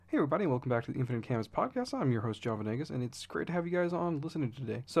Hey everybody, welcome back to the Infinite Canvas Podcast. I'm your host, John Venegas, and it's great to have you guys on listening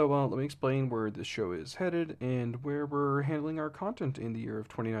today. So let me explain where this show is headed and where we're handling our content in the year of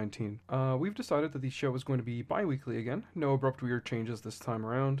 2019. We've decided that the show is going to be bi-weekly again. No abrupt weird changes this time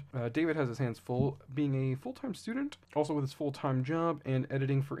around. David has his hands full being a full-time student, also with his full-time job, and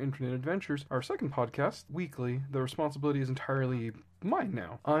editing for Infinite Adventures, our second podcast, weekly. The responsibility is entirely mine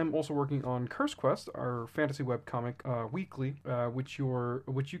now. I'm also working on Curse Quest, our fantasy webcomic weekly, which you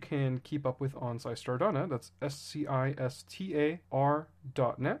can keep up with on SciStar.net. That's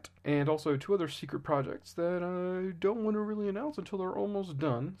SCISTAR.net, and also two other secret projects that I don't want to really announce until they're almost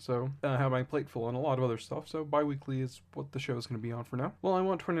done. So I have my plate full and a lot of other stuff. So bi-weekly is what the show is going to be on for now. Well, I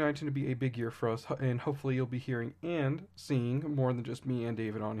want 2019 to be a big year for us, and hopefully you'll be hearing and seeing more than just me and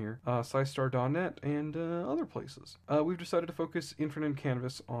David on here. SciStar.net and other places. We've decided to focus Infinite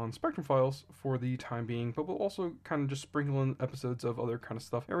Canvas on Spectrum Files for the time being, but we'll also kind of just sprinkle in episodes of other kind of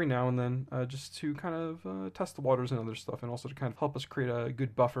stuff every now and then, just to kind of test the waters and other stuff, and also to kind of help us create a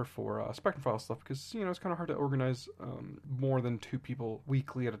good buffer for Spectrum Files stuff, because, you know, it's kind of hard to organize more than two people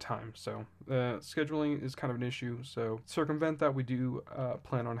weekly at a time, so scheduling is kind of an issue. So to circumvent that, we do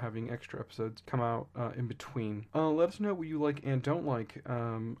plan on having extra episodes come out in between. Let us know what you like and don't like,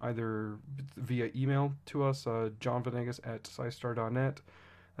 either via email to us, johnvenegas@scistar.net.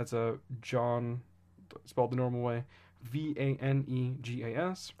 That's John, spelled the normal way,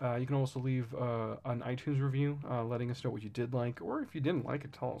 Vanegas. You can also leave an iTunes review letting us know what you did like, or if you didn't like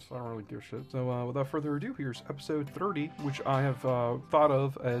it, tell us. I don't really give a shit. So without further ado, here's episode 30, which I have thought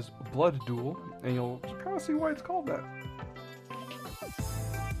of as Blood Duel, and you'll kind of see why it's called that.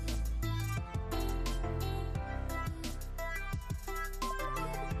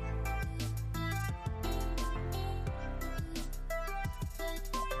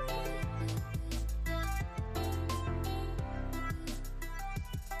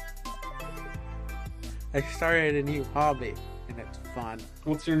 I started a new hobby, and it's fun.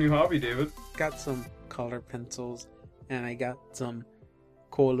 What's your new hobby, David? Got some color pencils, and I got some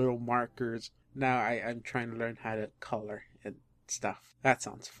cool little markers. Now I'm trying to learn how to color and stuff. That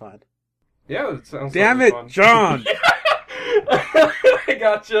sounds fun. Yeah, that sounds Damn it, fun. John! I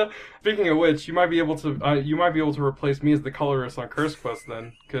gotcha. Speaking of which, you might be able to replace me as the colorist on Curse Quest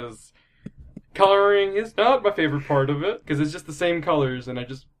then, because coloring is not my favorite part of it, because it's just the same colors, and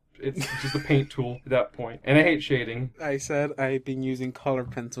it's just a paint tool at that point. And I hate shading. I said I've been using color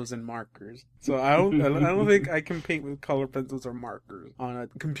pencils and markers. So I don't think I can paint with color pencils or markers on a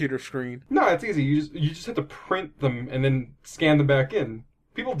computer screen. No, it's easy. You just have to print them and then scan them back in.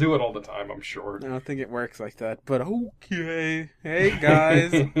 People do it all the time, I'm sure. I don't think it works like that, but okay. Hey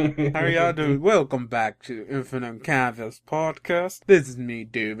guys, how are y'all doing? Welcome back to Infinite Canvas Podcast. This is me,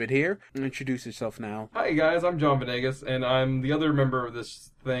 David, here. Introduce yourself now. Hi guys, I'm John Venegas, and I'm the other member of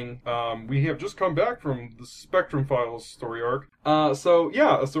this thing. We have just come back from the Spectrum Files story arc. So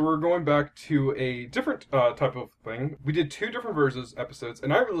we're going back to a different type of thing. We did two different versions episodes,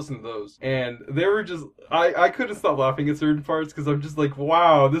 and I re-listened to those, and they were just, I couldn't stop laughing at certain parts, because I'm just like,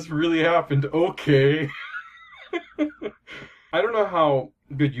 wow, this really happened, okay. I don't know how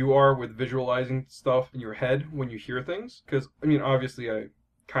good you are with visualizing stuff in your head when you hear things, because, I mean, obviously I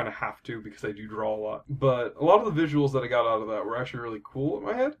kind of have to because I do draw a lot, but a lot of the visuals that I got out of that were actually really cool in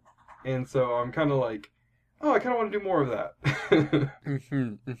my head, and so I'm kind of like, oh, I kind of want to do more of that.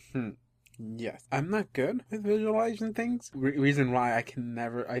 Yes, I'm not good with visualizing things. Reason why I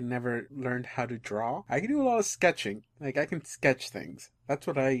never learned how to draw. I can do a lot of sketching. Like, I can sketch things. That's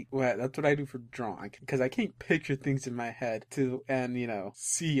what I do for drawing, because I can't picture things in my head and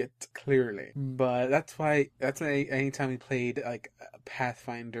see it clearly. But that's why anytime we played like a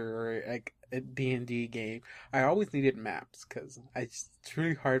Pathfinder or like a D&D game, I always needed maps, because it's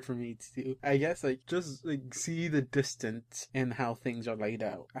really hard for me to, I guess, just see the distance and how things are laid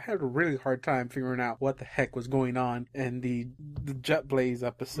out. I had a really hard time figuring out what the heck was going on in the Jet Blaze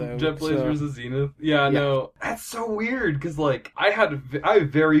episode. Jet Blaze versus Zenith. Yeah, no, that's so weird, because like I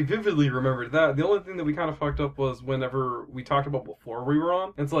very vividly remembered that. The only thing that we kind of fucked up was whenever we talked about what floor we were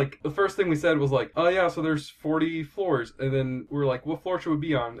on. It's like the first thing we said was like, oh yeah, so there's 40 floors, and then we're like, what floor should we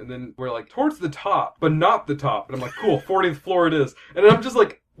be on? And then we're like, towards the top, but not the top. And I'm like, cool, 40th floor it is. And I'm just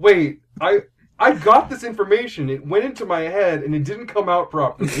like, wait, I got this information. It went into my head and it didn't come out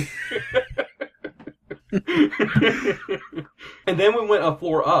properly. And then we went a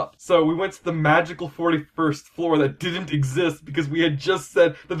floor up. So we went to the magical 41st floor that didn't exist because we had just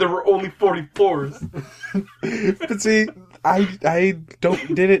said that there were only 40 floors. But see, I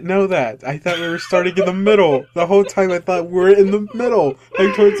didn't know that. I thought we were starting in the middle. The whole time I thought we were in the middle,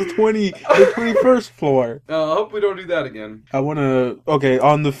 like towards the 21st floor. I hope we don't do that again.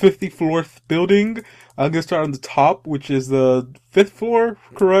 On the 54th building, I'm gonna start on the top, which is the 5th floor,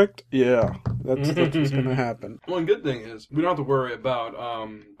 correct? Yeah, that's what's gonna happen. One good thing is we don't have to worry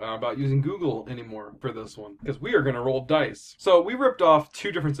about using Google anymore for this one, because we are gonna roll dice. So we ripped off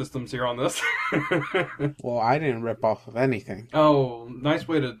 2 different systems here on this. Well, I didn't rip off of anything. Oh, nice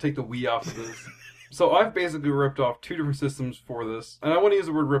way to take the we off of this. So I've basically ripped off 2 different systems for this, and I want to use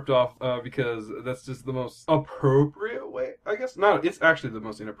the word ripped off because that's just the most appropriate way, I guess. No, it's actually the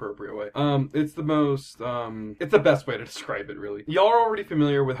most inappropriate way. It's the best way to describe it, really. Y'all are already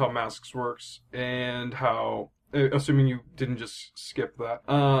familiar with how Masks works and how, assuming you didn't just skip that.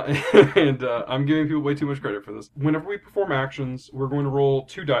 I'm giving people way too much credit for this. Whenever we perform actions, we're going to roll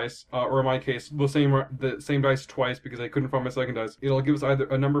 2 dice, or in my case, the same dice twice because I couldn't find my second dice. It'll give us either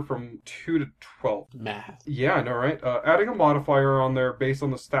a number from 2 to 12. Math. Yeah, I know, right? Adding a modifier on there based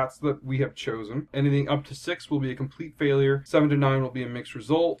on the stats that we have chosen. Anything up to 6 will be a complete failure, 7 to 9 will be a mixed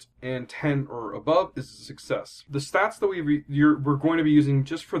result, and 10 or above is a success. The stats that we're going to be using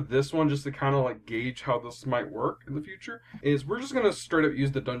just for this one, just to kind of like gauge how this might work in the future, is we're just gonna straight up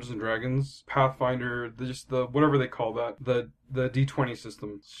use the Dungeons and Dragons, Pathfinder, the whatever they call that, the D20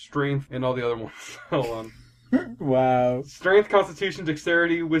 system, strength, and all the other ones. Hold on. Wow. Strength, Constitution,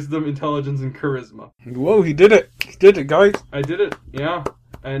 Dexterity, Wisdom, Intelligence, and Charisma. Whoa, he did it! He did it, guys! I did it, yeah.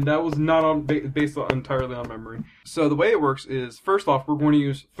 And that was not based entirely on memory. So the way it works is, first off, we're going to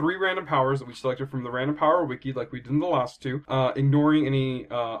use 3 random powers that we selected from the Random Power Wiki, like we did in the last 2, ignoring any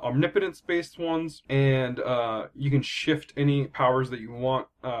omnipotence-based ones, and you can shift any powers that you want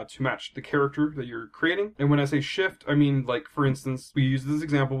to match the character that you're creating. And when I say shift, I mean, like, for instance, we used this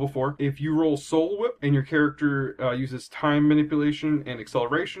example before. If you roll Soul Whip and your character uses time manipulation and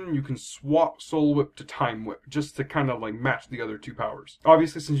acceleration, you can swap Soul Whip to Time Whip, just to kind of, like, match the other 2 powers.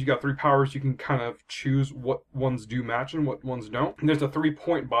 Obviously, since you got 3 powers, you can kind of choose what ones do match and what ones don't. And there's a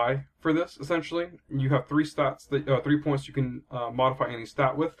 3-point buy for this, essentially. You have 3 stats, 3 points you can modify any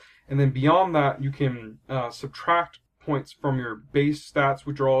stat with. And then beyond that, you can subtract points from your base stats,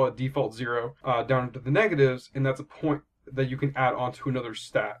 which are all at default 0, down to the negatives, and that's a point that you can add onto another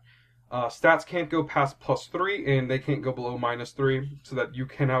stat. Stats can't go past +3, and they can't go below -3, so that you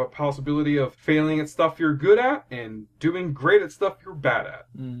can have a possibility of failing at stuff you're good at and doing great at stuff you're bad at.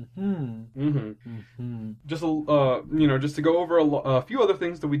 Just just to go over a few other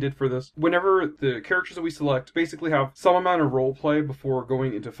things that we did for this. Whenever the characters that we select basically have some amount of role play before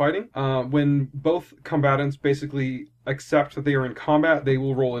going into fighting, when both combatants basically accept that they are in combat, they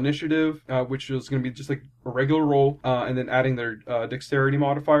will roll initiative, which is going to be just like a regular roll, and then adding their dexterity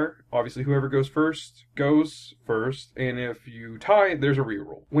modifier. Obviously, whoever goes first, and if you tie, there's a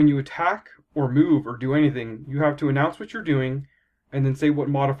reroll. When you attack or move or do anything, you have to announce what you're doing, and then say what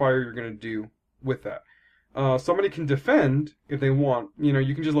modifier you're going to do with that. Somebody can defend if they want.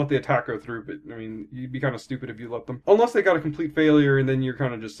 You can just let the attack go through, but I mean, you'd be kind of stupid if you let them. Unless they got a complete failure, and then you're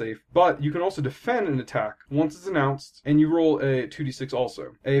kind of just safe. But you can also defend an attack once it's announced, and you roll a 2d6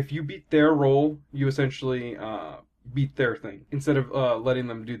 also. If you beat their roll, you essentially beat their thing. Instead of letting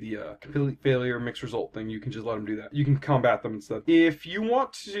them do the complete failure mixed result thing, you can just let them do that. You can combat them instead. If you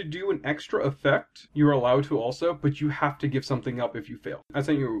want to do an extra effect, you're allowed to also, but you have to give something up if you fail. I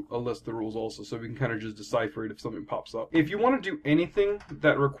sent you a list of the rules also, so we can kind of just decipher it if something pops up. If you want to do anything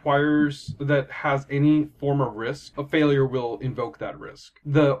that has any form of risk, a failure will invoke that risk.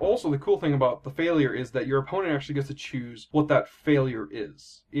 Also, the cool thing about the failure is that your opponent actually gets to choose what that failure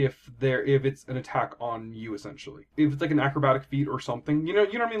is. If it's an attack on you, essentially. If it's like an acrobatic feat or something, you know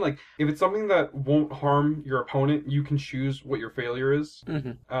what I mean? Like, if it's something that won't harm your opponent, you can choose what your failure is.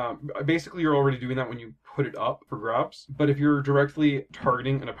 Basically, you're already doing that when you put it up for grabs. But if you're directly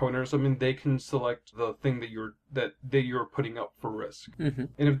targeting an opponent or something, they can select the thing that you're putting up for risk. And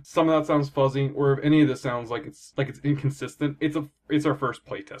if some of that sounds fuzzy, or if any of this sounds like it's inconsistent, it's our first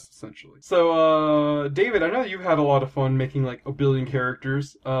playtest, essentially. So, David, I know that you've had a lot of fun making like a billion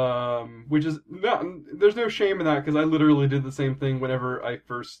characters, which is there's no shame in that, because I literally did the same thing whenever I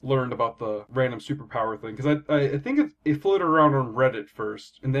first learned about the random superpower thing, because I think it floated around on Reddit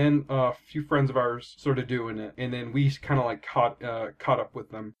first, and then a few friends of ours started doing it, and then we kind of like caught up with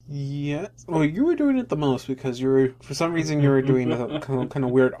them. Yeah. Well, you were doing it the most because for some reason you were doing a kind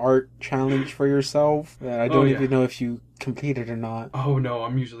of weird art challenge for yourself that I don't even know if you completed or not. Oh no,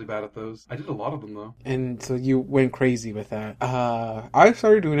 I'm usually bad at those. I did a lot of them though. And so you went crazy with that. I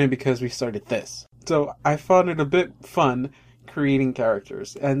started doing it because we started this. So I found it a bit fun creating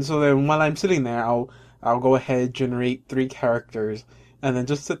characters. And so then while I'm sitting there, I'll I'll go ahead, generate 3 characters, and then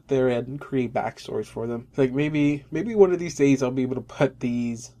just sit there and create backstories for them. Like maybe one of these days I'll be able to put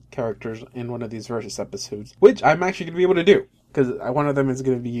these characters in one of these Versus episodes, which I'm actually going to be able to do, because one of them is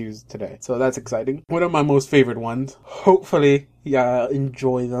going to be used today. So that's exciting. One of my most favorite ones. Hopefully, yeah,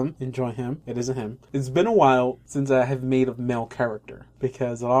 enjoy them. Enjoy him. It is a him. It's been a while since I have made a male character,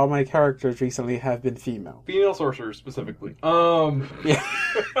 because a lot of my characters recently have been female. Female sorcerers, specifically. Yeah.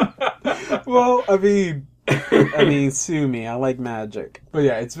 Well, I mean, sue me. I like magic. But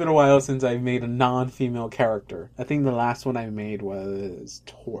yeah, it's been a while since I made a non-female character. I think the last one I made was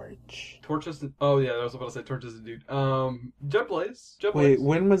Torch. Torch is... Oh, yeah, I was about to say Torch is a dude. Jet Blaze. Wait,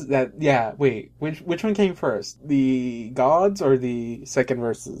 when was that? Yeah, wait. Which one came first? The gods or the second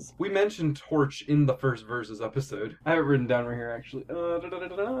Versus? We mentioned Torch in the first Versus episode. I have it written down right here, actually.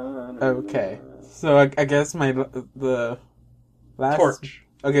 Okay. So I guess the last... Torch.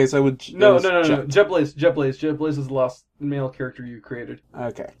 Okay, so No. Jet Blaze. Jet Blaze is the last male character you created.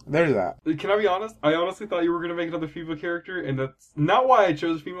 Okay, there's that. Can I be honest? I honestly thought you were going to make another female character, and that's not why I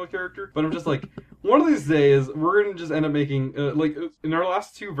chose a female character, but I'm just like, one of these days, we're going to just end up making, in our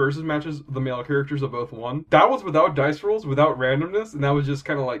last 2 Versus matches, the male characters have both won. That was without dice rolls, without randomness, and that was just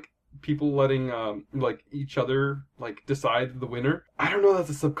kind of like, people letting each other decide the winner. I don't know if that's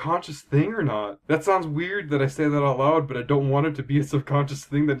a subconscious thing or not. That sounds weird that I say that out loud, but I don't want it to be a subconscious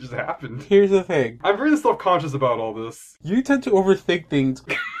thing that just happened. Here's the thing. I'm really self-conscious about all this. You tend to overthink things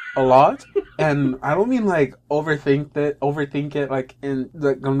a lot, and I don't mean overthink it like in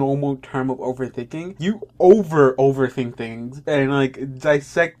the normal term of overthinking. You overthink things and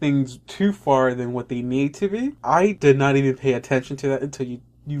dissect things too far than what they need to be. I did not even pay attention to that until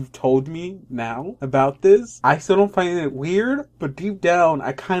you've told me now about this. I still don't find it weird, but deep down,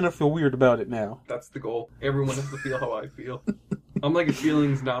 I kind of feel weird about it now. That's the goal. Everyone has to feel how I feel. I'm like a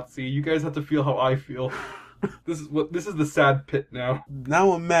feelings Nazi. You guys have to feel how I feel. This is the sad pit now.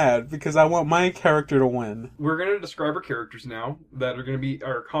 Now I'm mad because I want my character to win. We're going to describe our characters now that are going to be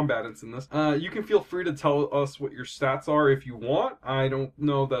our combatants in this. You can feel free to tell us what your stats are if you want. I don't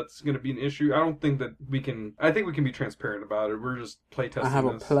know that's going to be an issue. I don't think that we can... I think we can be transparent about it. We're just playtesting this. I have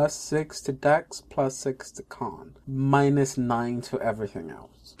a +6 to Dex, +6 to Con. -9 to everything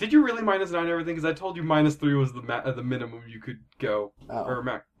else. Did you really -9 everything? Because I told you -3 was the minimum you could go. Oh.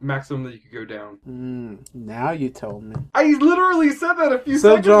 Or maximum that you could go down. Now you told me. I literally said that a few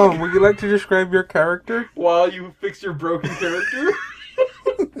seconds ago. So, John, would you like to describe your character? While you fix your broken character?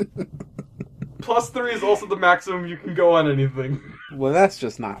 +3 is also the maximum you can go on anything. Well, that's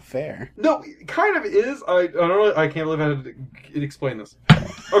just not fair. No, it kind of is. I don't know. I can't believe I had to explain this.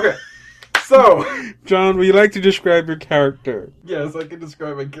 Okay. So, John, would you like to describe your character? Yes, I can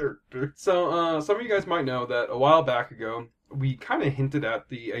describe my character. So, some of you guys might know that a while back ago, we kind of hinted at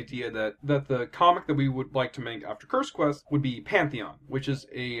the idea that the comic that we would like to make after Curse Quest would be Pantheon, which is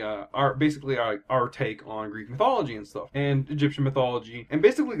basically our take on Greek mythology and stuff, and Egyptian mythology, and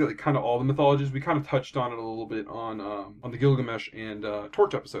basically kind of all the mythologies. We kind of touched on it a little bit on the Gilgamesh and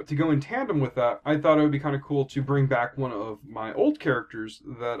Torch episode. To go in tandem with that, I thought it would be kind of cool to bring back one of my old characters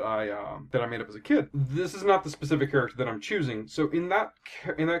that I made up as a kid. This is not the specific character that I'm choosing. So in that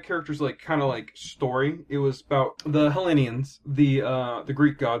character's story, it was about the Hellenians. The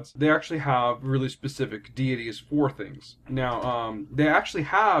Greek gods, they actually have really specific deities for things. Now, they actually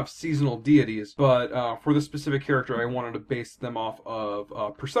have seasonal deities, but for this specific character, I wanted to base them off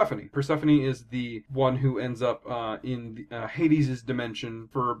of Persephone. Persephone is the one who ends up in Hades' dimension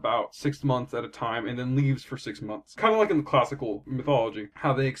for about 6 months at a time, and then leaves for 6 months. Kind of like in the classical mythology,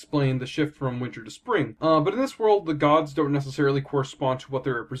 how they explain the shift from winter to spring. But in this world, the gods don't necessarily correspond to what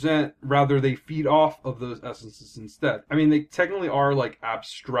they represent. Rather, they feed off of those essences instead. I mean, they technically are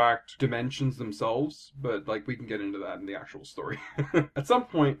abstract dimensions themselves, but we can get into that in the actual story. At some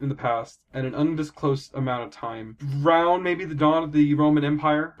point in the past, at an undisclosed amount of time, around maybe the dawn of the Roman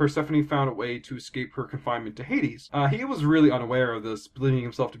Empire, Persephone found a way to escape her confinement to Hades. He was really unaware of this, believing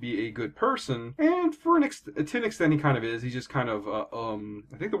himself to be a good person, and to an extent he kind of is. He's just kind of,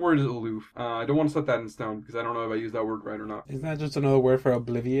 I think the word is aloof. I don't want to set that in stone, because I don't know if I use that word right or not. Isn't that just another word for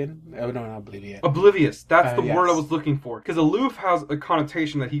oblivion? Oh, no, not oblivion. Oblivious. That's the Yes. word I was looking for. Because aloof has a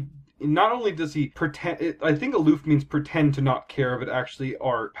connotation that he... Not only does he pretend... I think aloof means pretend to not care, but actually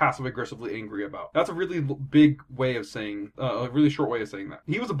are passive-aggressively angry about. That's a really big way of saying... a really short way of saying that.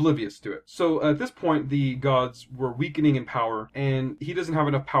 He was oblivious to it. So at this point, the gods were weakening in power, and he doesn't have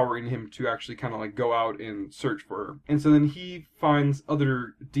enough power in him to actually kind of go out and search for her. And so then he finds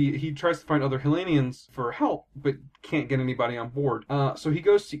he tries to find other Hellenians for help, but can't get anybody on board. So he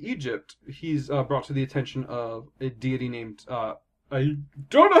goes to Egypt. He's brought to the attention of a deity named I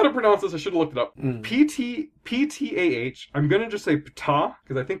don't know how to pronounce this. I should have looked it up. Mm. P-T-A-H. I'm going to just say Ptah,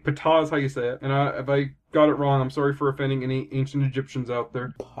 because I think Ptah is how you say it. And if I got it wrong, I'm sorry for offending any ancient Egyptians out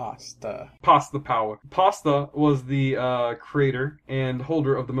there. Pasta Power. Pasta was the creator and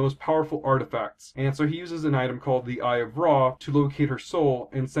holder of the most powerful artifacts. And so he uses an item called the Eye of Ra to locate her soul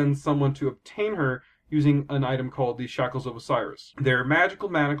and sends someone to obtain her using an item called the Shackles of Osiris. They're magical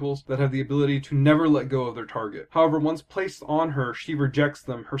manacles that have the ability to never let go of their target. However, once placed on her, she rejects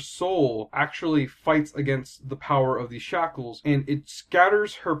them. Her soul actually fights against the power of these shackles, and it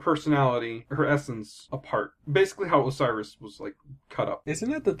scatters her personality, her essence, apart. Basically how Osiris was, like, cut up.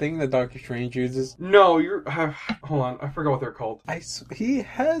 Isn't that the thing that Doctor Strange uses? No, you're... hold on, I forgot what they're called. He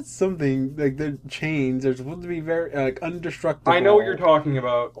has something, like, the chains are supposed to be very, like, indestructible. I know what you're talking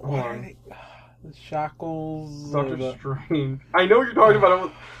about. Hold on. The shackles. Doctor Strange. I know what you're talking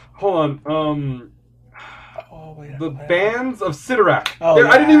about. Hold on. Oh, wait. The bands of Sidorak. Oh, I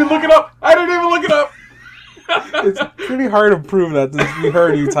yeah. didn't even look it up. It's pretty hard to prove that since we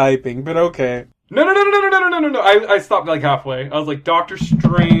heard you typing, but okay. No. I stopped like halfway. I was like, Doctor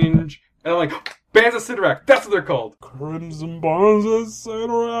Strange. And I'm like, bands of Sidorak. That's what they're called. Crimson Bonds of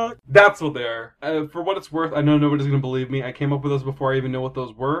Sidorak. That's what they are. For what it's worth, I know nobody's going to believe me. I came up with those before I even know what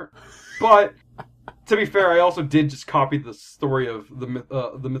those were. But... to be fair, I also did just copy the story of the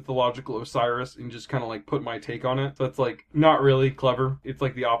mythological Osiris and just kind of like put my take on it. So it's like not really clever. It's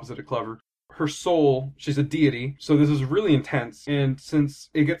like the opposite of clever. Her soul, she's a deity, so this is really intense. And since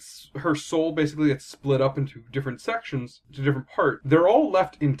her soul basically gets split up into different sections, to different parts, they're all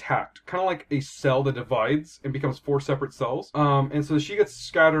left intact, kind of like a cell that divides and becomes 4 separate cells. And so she gets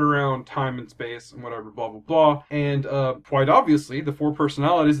scattered around time and space and whatever, blah, blah, blah. And quite obviously, the 4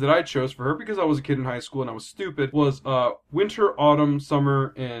 personalities that I chose for her, because I was a kid in high school and I was stupid, was winter, autumn,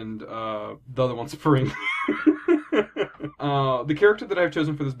 summer, and the other one, spring. The character that I've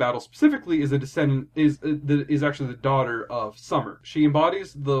chosen for this battle specifically is a descendant, is actually the daughter of Summer. She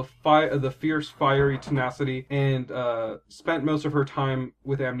embodies the fierce, fiery tenacity, and spent most of her time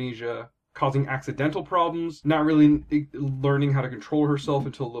with amnesia, causing accidental problems, not really learning how to control herself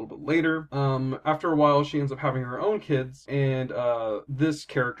until a little bit later. After a while, she ends up having her own kids, and this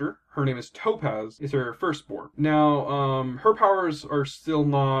character, her name is Topaz, is her firstborn. Now, her powers are still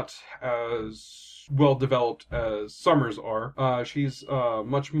not as well developed as Summer's are. She's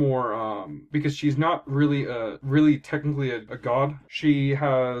much more because she's not really technically a god. She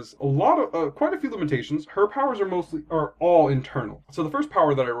has a lot of quite a few limitations. Her powers are all internal. So the first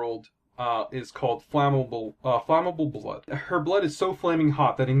power that I rolled is called flammable blood. Her blood is so flaming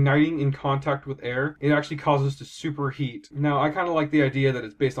hot that igniting in contact with air, it actually causes to superheat. Now, I kind of like the idea that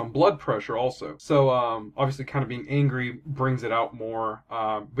it's based on blood pressure also. So, obviously kind of being angry brings it out more,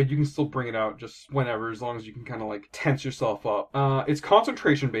 but you can still bring it out just whenever, as long as you can kind of like tense yourself up. It's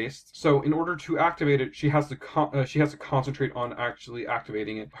concentration based, so in order to activate it, she has to concentrate on actually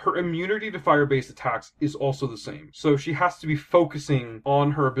activating it. Her immunity to fire-based attacks is also the same. So she has to be focusing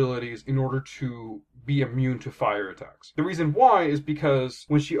on her abilities in order to be immune to fire attacks. The reason why is because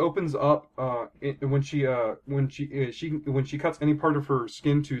when she opens up, when she cuts any part of her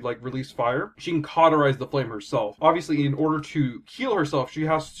skin to like release fire, she can cauterize the flame herself. Obviously, in order to heal herself, she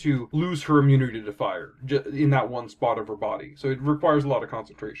has to lose her immunity to fire in that one spot of her body. So it requires a lot of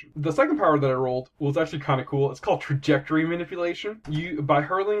concentration. The second power that I rolled was actually kind of cool. It's called trajectory manipulation. By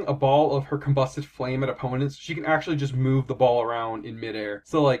hurling a ball of her combusted flame at opponents, she can actually just move the ball around in midair.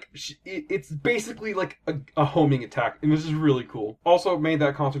 So like, it's basically like a homing attack, and this is really cool. Also made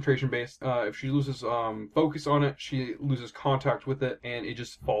that concentration based. If she loses focus on it, she loses contact with it, and it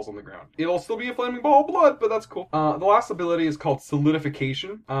just falls on the ground. It'll still be a flaming ball of blood, but that's cool. The last ability is called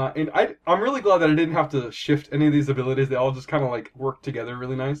solidification, and I'm really glad that I didn't have to shift any of these abilities. They all just kind of like work together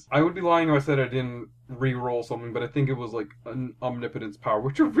really nice. I would be lying if I said I didn't re-roll something, but I think it was like an omnipotence power,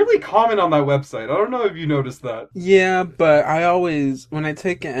 which are really common on that website. I don't know if you noticed that. Yeah, but I always, when I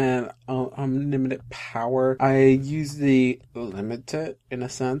take an unlimited power, I usually limit it in a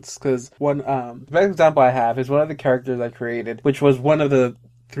sense, because the best example I have is one of the characters I created, which was one of the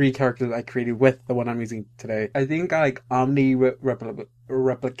 3 characters I created with the one I'm using today. I think I like Omni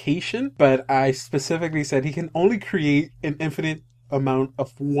replication, but I specifically said he can only create an infinite amount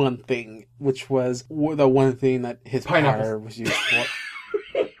of one thing, which was the one thing that his power was used for.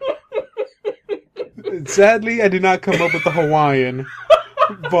 Sadly, I did not come up with the Hawaiian,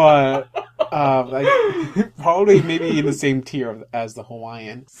 but Probably maybe in the same tier as the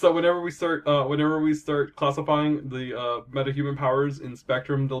Hawaiian. So whenever we start classifying the metahuman powers in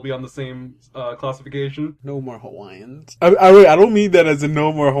Spectrum, they'll be on the same classification. No more Hawaiians. I don't mean that as a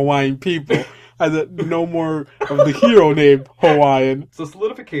no more Hawaiian people. As a no more of the hero named Hawaiian. So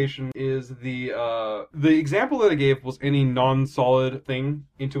solidification is the example that I gave was any non-solid thing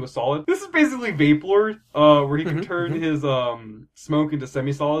into a solid. This is basically Vaporlord, where he can turn his smoke into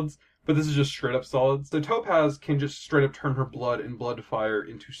semi-solids. But this is just straight up solids. So Topaz can just straight up turn her blood and blood fire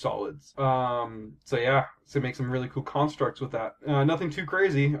into solids. So yeah, so make some really cool constructs with that. Nothing too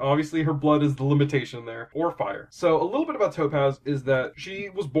crazy. Obviously her blood is the limitation there. Or fire. So a little bit about Topaz is that she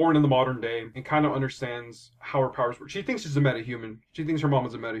was born in the modern day and kind of understands how her powers work. She thinks she's a metahuman. She thinks her mom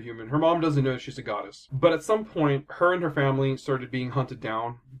is a metahuman. Her mom doesn't know she's a goddess. But at some point, her and her family started being hunted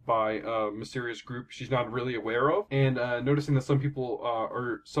down by a mysterious group she's not really aware of. And noticing that some people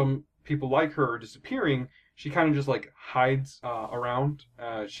people like her are disappearing, she kind of just like hides around.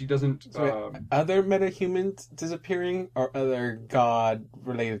 She doesn't. Other metahumans disappearing, or other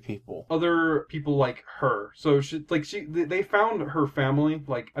god-related people? Other people like her. So they found her family.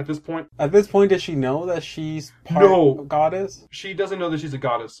 Like at this point. At this point, does she know that she's part of a goddess? She doesn't know that she's a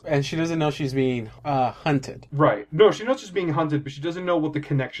goddess, and she doesn't know she's being hunted. Right. No, she knows she's being hunted, but she doesn't know what the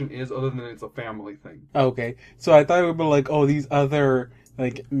connection is, other than it's a family thing. Okay, so I thought it would be like, oh, these other.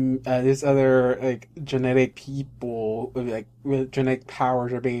 This other genetic people, with genetic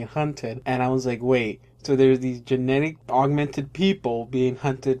powers are being hunted, and I was like, wait, so there's these genetic augmented people being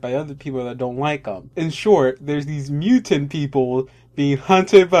hunted by other people that don't like them. In short, there's these mutant people being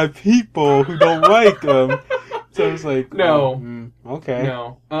hunted by people who don't like them. So I was like, no, okay,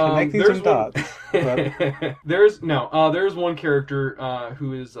 no, connecting some dots. There's one character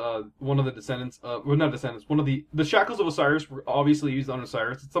who is one of the descendants. Well, not descendants. One of the shackles of Osiris were obviously used on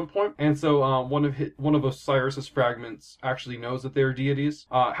Osiris at some point, and so one of Osiris's fragments actually knows that they're deities.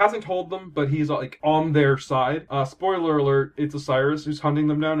 Hasn't told them, but he's like on their side. Spoiler alert: it's Osiris who's hunting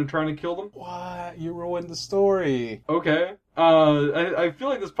them down and trying to kill them. What? You ruined the story. Okay. I feel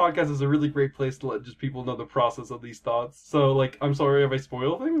like this podcast is a really great place to let just people know the process of these thoughts. So, like, I'm sorry if I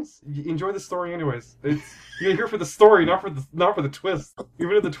spoil things. Enjoy the story anyways. You're here for the story, not for the twist.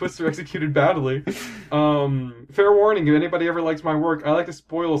 Even if the twists are executed badly. Fair warning, if anybody ever likes my work, I like to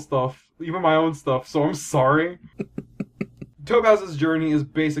spoil stuff, even my own stuff, so I'm sorry. Topaz's journey is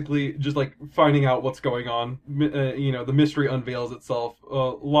basically just like finding out what's going on. The mystery unveils itself a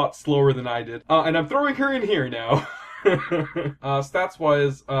lot slower than I did. And I'm throwing her in here now. Stats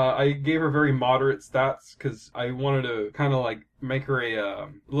wise, I gave her very moderate stats because I wanted to kind of like make her a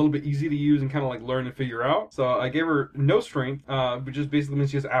little bit easy to use and kind of like learn and figure out. So I gave her no strength, which just basically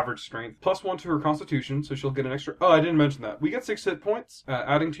means she has average strength, +1 to her constitution, so she'll get an extra. Oh, I didn't mention that. We get 6 hit points.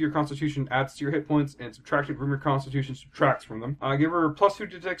 Adding to your constitution adds to your hit points, and subtracting from your constitution subtracts from them. I gave her +2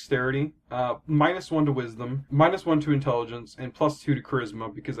 to dexterity, -1 to wisdom, -1 to intelligence, and +2 to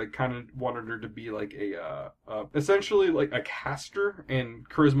charisma because I kind of wanted her to be like essentially like a caster, and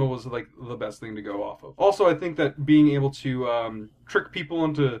charisma was like the best thing to go off of. Also, I think that being able to trick people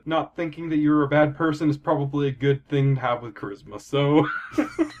into not thinking that you're a bad person is probably a good thing to have with charisma, so...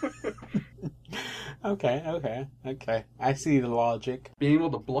 Okay. I see the logic. Being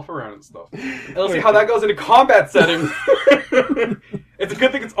able to bluff around and stuff. Let's see how that goes in a combat setting. It's a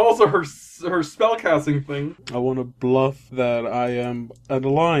good thing it's also her spellcasting thing. I want to bluff that I am an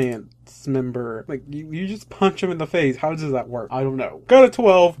alliance member. Like, you just punch him in the face. How does that work? I don't know. Got a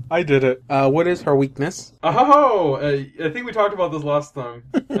 12. I did it. What is her weakness? I think we talked about this last time,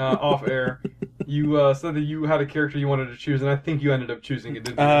 off air. You said that you had a character you wanted to choose, and I think you ended up choosing it,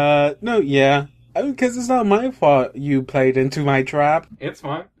 didn't you? No, yeah. Because it's not my fault you played into my trap. It's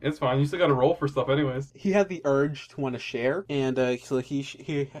fine. You still got to roll for stuff anyways. He had the urge to want to share, and so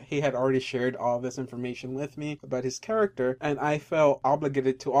he had already shared all this information with me about his character, and I felt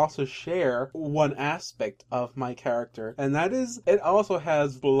obligated to also share one aspect of my character, and that is it also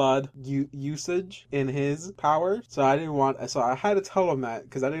has blood usage in his power. So I had to tell him that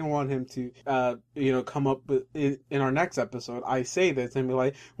because I didn't want him to come up with in our next episode. I say this and be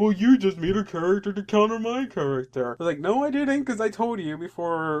like, well, you just made a character to counter my character. I was like, no, I didn't, because I told you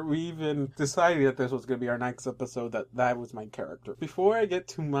before we even decided that this was going to be our next episode that was my character. Before I get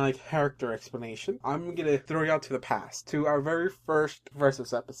to my character explanation, I'm going to throw you out to the past, to our very first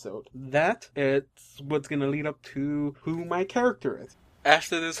Versus episode. That it's what's going to lead up to who my character is.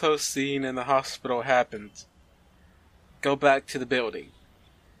 After this whole scene in the hospital happens, go back to the building.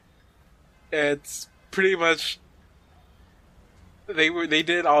 It's pretty much they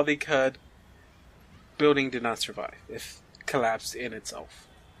did all they could. Building did not survive. It collapsed in itself.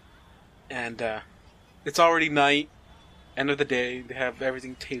 and it's already night. End of the day, they have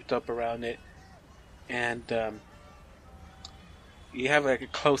everything taped up around it, and you have like a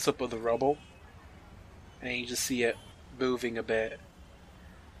close up of the rubble, and you just see it moving a bit,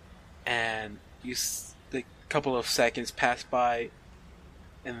 and a couple of seconds pass by,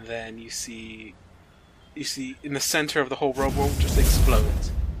 and then you see in the center of the whole rubble just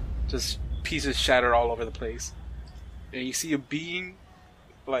explodes, just pieces shatter all over the place, and you see a being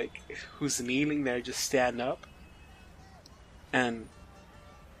like who's kneeling there just stand up, and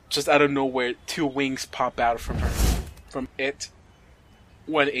just out of nowhere 2 wings pop out from it,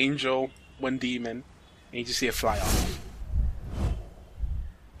 1 angel, 1 demon, and you just see it fly off.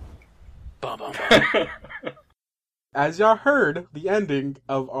 Bum, bum, bum. As y'all heard, the ending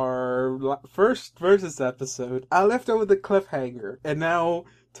of our first Versus episode, I left over the cliffhanger, and now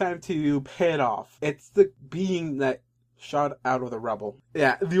time to pay it off. It's the being that shot out of the rubble.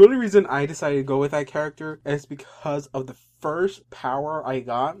 Yeah, the only reason I decided to go with that character is because of the first power I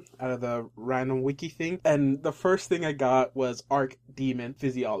got out of the random wiki thing, and the first thing I got was Archdemon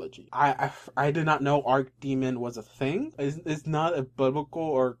Physiology. I did not know Archdemon was a thing. It's not a biblical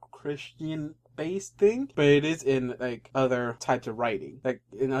or Christian based thing, but it is in like other types of writing. Like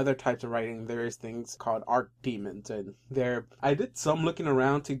in other types of writing, there is things called archdemons, and I did some looking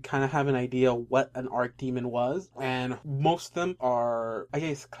around to kind of have an idea what an archdemon was, and most of them are, I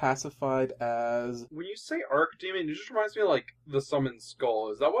guess, classified as. When you say archdemon, it just reminds me of like the Summoned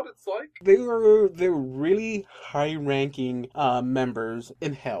Skull. Is that what it's like? They were really high-ranking members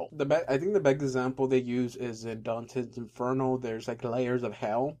in hell. I think the best example they use is in Dante's Inferno. There's like layers of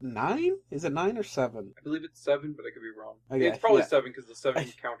hell. 9? Is it 9 or 7? I believe it's 7, but I could be wrong. Okay, it's probably 7 because the 7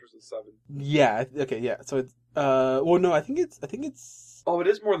 counters as 7. Yeah. Okay. Yeah. So it's well, no, I think it's. Oh, it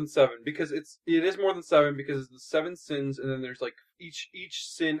is more than 7 because it is more than 7 because it's the 7 sins, and then there's like each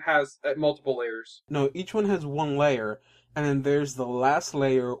sin has multiple layers. No, each one has 1 layer, and then there's the last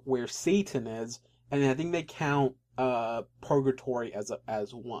layer where Satan is, and I think they count purgatory as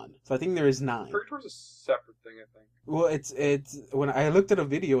 1. So I think there is 9. Purgatory's a separate thing, I think. Well, it's when I looked at a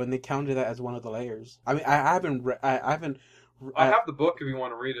video and they counted that as one of the layers. I mean, I haven't. I have the book if you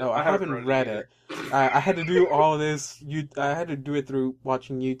want to read it. Oh, I haven't read it. I had to do all this. I had to do it through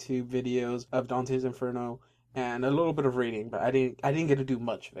watching YouTube videos of Dante's Inferno and a little bit of reading, but I didn't get to do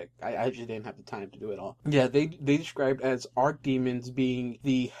much of it. I just didn't have the time to do it all. Yeah, they described as archdemons being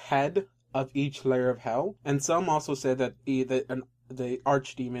the head of each layer of hell, and some also said that the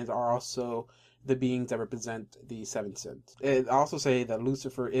archdemons are also the beings that represent the 7 sins. It also say that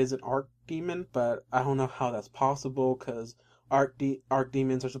Lucifer is an archdemon, but I don't know how that's possible because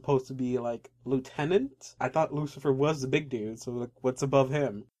archdemons are supposed to be like lieutenants. I thought Lucifer was the big dude, so like what's above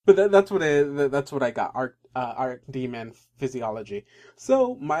him? But that's what I got. Archdemon Physiology.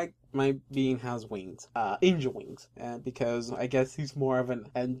 So my being has wings, angel wings, because I guess he's more of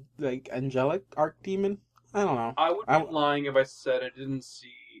an angelic archdemon. I don't know. I would be lying if I said I didn't see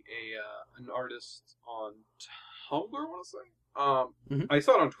an artist on Tumblr, I want to say. I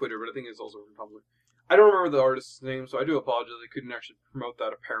saw it on Twitter, but I think it's also from Tumblr. I don't remember the artist's name, so I do apologize. I couldn't actually promote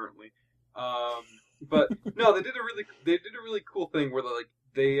that apparently. But no, they did a really cool thing where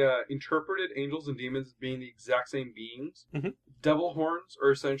they interpreted angels and demons as being the exact same beings. Mm-hmm. Devil horns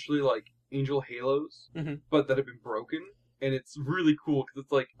are essentially like angel halos, but that have been broken. And it's really cool because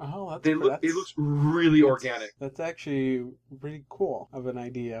it's like it looks really organic. That's actually pretty cool of an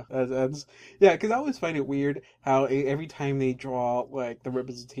idea. Yeah, because I always find it weird how every time they draw like the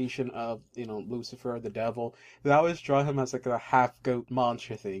representation of Lucifer, the devil, they always draw him as like a half goat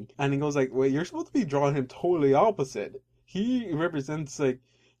monster thing, and it goes like, well, you're supposed to be drawing him totally opposite. He represents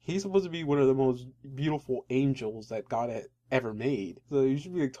he's supposed to be one of the most beautiful angels that God had ever made. So you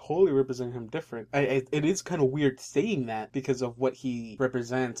should be totally representing him different. It is kind of weird saying that because of what he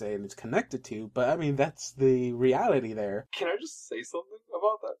represents and is connected to, but I mean, that's the reality there. Can I just say something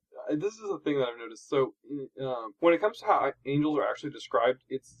about that? This is a thing that I've noticed. So, when it comes to how angels are actually described,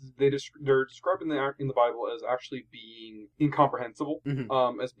 they're described in the Bible as actually being incomprehensible,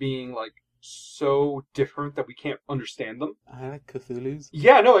 as being like so different that we can't understand them. I like Cthulhu's.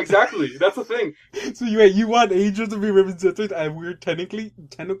 Yeah, no, exactly. That's the thing. So you want angels to be represented as weird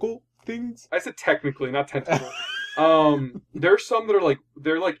tentacle things? I said technically, not tentacle. There's some that are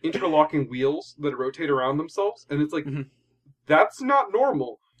they're like interlocking wheels that rotate around themselves, and it's like that's not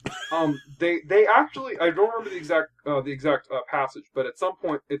normal. They actually, I don't remember the exact passage, but at some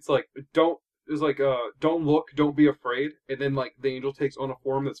point it's like don't look, don't be afraid, and then like the angel takes on a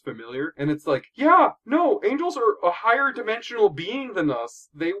form that's familiar, and it's like, yeah, no, angels are a higher dimensional being than us.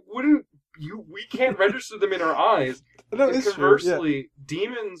 They wouldn't we can't register them in our eyes. No, And it's conversely, true. Yeah.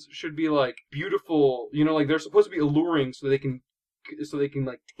 demons should be like beautiful. You know, like they're supposed to be alluring, so they can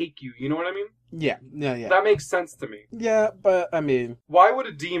like take you. You know what I mean? Yeah, yeah, yeah. That makes sense to me. Yeah, but I mean, Why would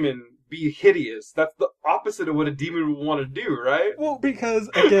a demon be hideous? That's the opposite of what a demon would want to do, right? well, because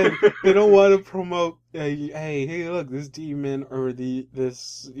again, they don't want to promote, hey, look, this demon or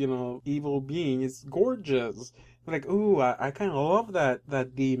this evil being is gorgeous. Like, ooh, I kind of love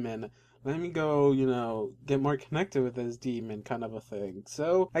that demon. Let me go, get more connected with this demon, kind of a thing.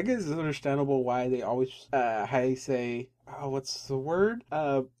 So I guess it's understandable why they always, how you say, what's the word?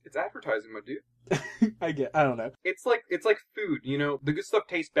 It's advertising, my dude. I don't know. It's like food. You know, the good stuff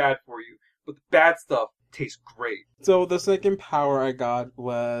tastes bad for you, but the bad stuff tastes great. So the second power I got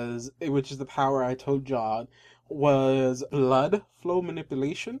which is the power I told John, was blood flow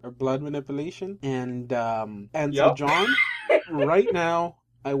manipulation or blood manipulation, and so Yep. John, right now,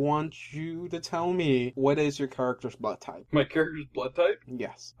 I want you to tell me what is your character's blood type. My character's blood type?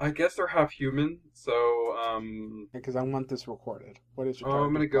 Yes, I guess they're half human, so because I want this recorded. What is your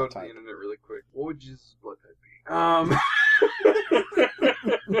I'm gonna character's go blood to the type? internet really quick. What would Jesus' blood type be?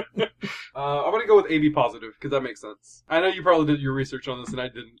 I'm gonna go with AB positive because that makes sense. I know you probably did your research on this and I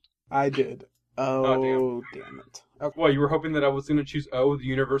didn't. I did. Oh, damn it. Okay. What, you were hoping that I was gonna choose O, the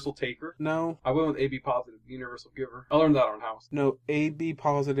universal taker? No, I went with AB positive, the universal giver. I learned that on House. no, AB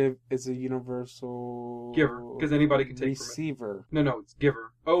positive is a universal Giver, because anybody can take receiver. from it. No, it's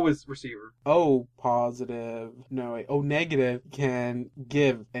giver. O is receiver. O positive, no wait, O negative can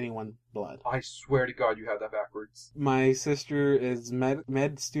give anyone blood. I swear to God you have that backwards. My sister is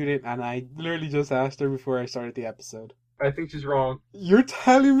med student, and I literally just asked her before I started the episode. I think she's wrong. You're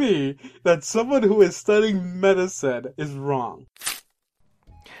telling me that someone who is studying medicine is wrong?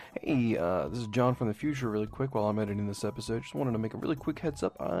 Hey, this is John from the future really quick while I'm editing this episode. Just wanted to make a really quick heads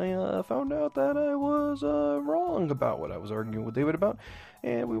up. I found out that I was wrong about what I was arguing with David about,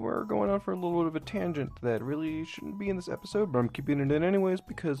 and we were going on for a little bit of a tangent that really shouldn't be in this episode, but I'm keeping it in anyways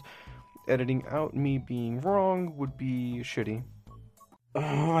because editing out me being wrong would be shitty.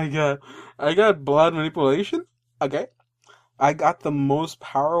 Oh my god. I got blood manipulation? Okay. I got the most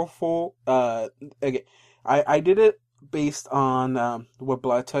powerful, okay. I did it based on, what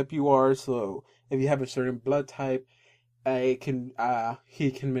blood type you are, so if you have a certain blood type, he can okay,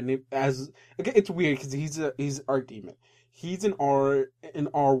 it's weird, because he's our demon. He's in our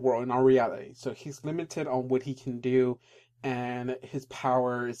world, in our reality, so he's limited on what he can do, and his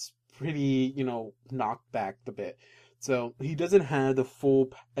power is pretty, knocked back a bit. So he doesn't have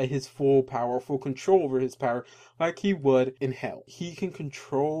his full power, full control over his power like he would in hell. He can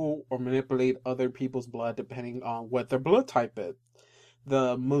control or manipulate other people's blood depending on what their blood type is.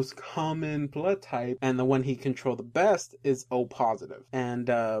 The most common blood type and the one he controls the best is O positive. And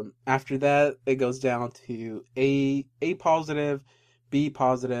after that, it goes down to A positive, B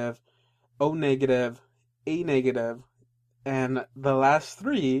positive, O negative, A negative, and the last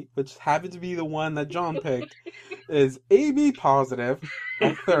three, which happen to be the one that John picked, is AB positive,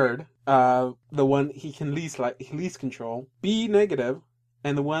 and third, the one he can least control, B negative,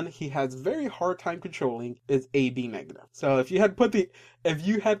 and the one he has very hard time controlling is AB negative. So if you had put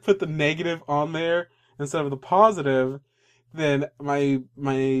the negative on there instead of the positive, then my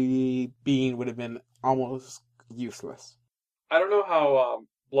being would have been almost useless. I don't know how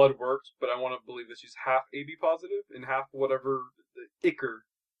blood works, but I want to believe that she's half AB positive and half whatever the Ichor,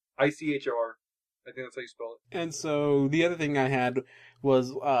 ICHR. I think that's how you spell it. And so the other thing I had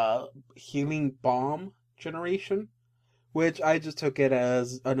was healing bomb generation, which I just took it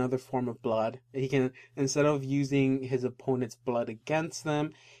as another form of blood. He can, instead of using his opponent's blood against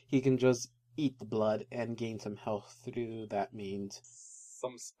them, he can just eat the blood and gain some health through that means.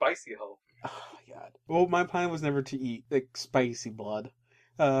 Some spicy health. Oh my god. Well, my plan was never to eat spicy blood.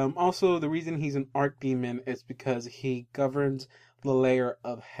 Also, the reason he's an archdemon is because he governs the layer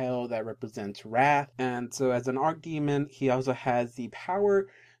of hell that represents wrath. And so as an archdemon, he also has the power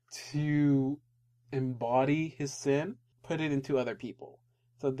to embody his sin, put it into other people.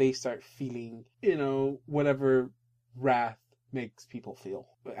 So they start feeling, whatever wrath makes people feel.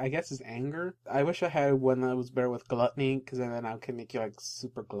 I guess it's anger. I wish I had one that was better with gluttony, because then I could make you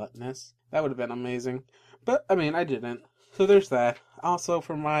super gluttonous. That would have been amazing. But, I didn't. So there's that. Also,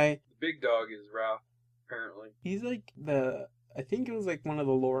 for The big dog is Wrath, apparently. he's I think it was one of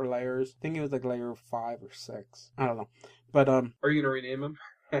the lower layers. I think it was layer 5 or 6. I don't know. But, Are you gonna rename him?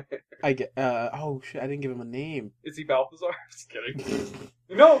 oh shit, I didn't give him a name. Is he Balthazar? Just kidding.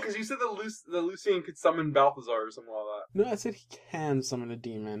 No, because you said the Lucian could summon Balthazar or something like that. No, I said he can summon a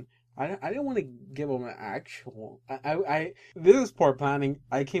demon. I didn't want to give him an actual. This is poor planning.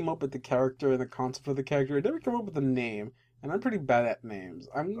 I came up with the character and the concept of the character. I never came up with a name, and I'm pretty bad at names.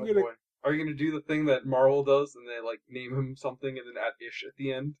 I'm Oh gonna. boy. Are you gonna do the thing that Marvel does and they like name him something and then add ish at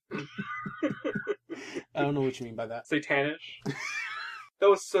the end? I don't know what you mean by that. Satanish? That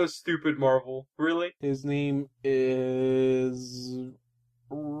was so stupid, Marvel. Really? His name is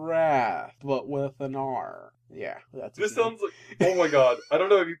Wrath, but with an R. Yeah, that's. This his name. sounds like, oh my god. I don't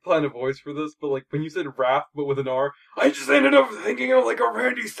know if you planned a voice for this, but like when you said Wrath but with an R, I just ended up thinking of like a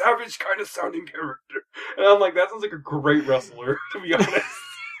Randy Savage kind of sounding character. And I'm like, that sounds like a great wrestler, to be honest.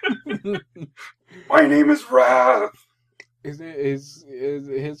 My name is Wrath!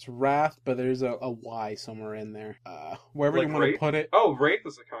 His Wrath, but there's a Y somewhere in there. Wherever Like you want Wraith? to put it. Oh, Wraith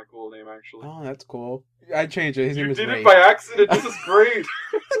is a kind of cool name, actually. Oh, that's cool. I changed it. His You name is did Wraith. it by accident. This is great.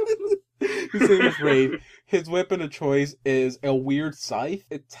 His name is Wraith. His weapon of choice is a weird scythe.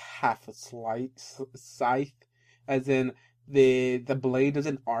 It's half a scythe, as in the blade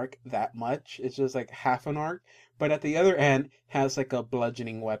doesn't arc that much. It's just like half an arc. But at the other end has like a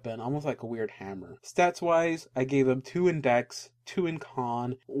bludgeoning weapon, almost like a weird hammer. Stats wise, I gave him 2 in Dex, 2 in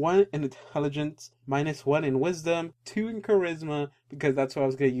Con, 1 in Intelligence, -1 in Wisdom, 2 in Charisma, because that's what I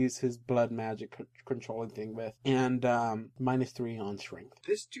was going to use his blood magic controlling thing with, and -3 on Strength.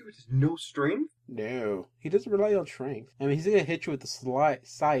 This dude has no strength? No, he doesn't rely on strength. I mean, he's gonna hit you with the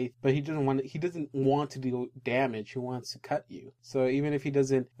scythe, but he doesn't want to do damage. He wants to cut you. So even if he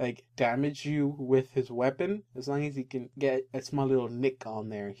doesn't like damage you with his weapon, as long as he can get a small little nick on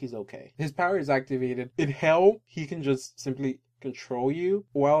there, he's okay. His power is activated. In Hell, he can just simply control you.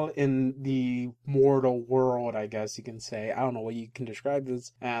 Well, in the mortal world, I guess you can say. I don't know what you can describe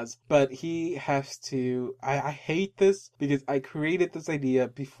this as, but he has to. I hate this because I created this idea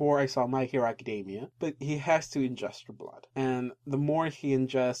before I saw My Hero Academia, but he has to ingest your blood. And the more he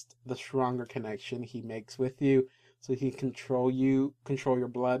ingests, the stronger connection he makes with you. So he control your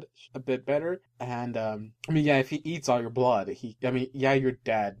blood a bit better. And, I mean, yeah, if he eats all your blood, you're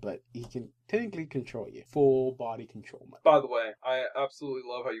dead, but he can technically control you. Full body control. By the way, I absolutely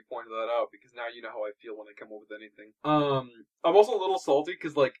love how you pointed that out, because now you know how I feel when I come up with anything. I'm also a little salty,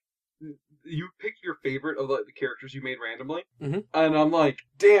 because, like, you picked your favorite of like, the characters you made randomly, Mhm. and I'm like,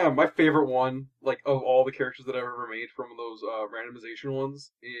 damn, my favorite one, like, of all the characters that I've ever made from those randomization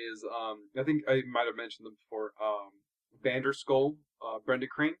ones is, I think I might have mentioned them before, Vanderskull, Brenda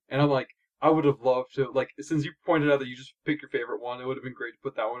Crane, and I'm like, I would have loved to, like, since you pointed out that you just picked your favorite one, it would have been great to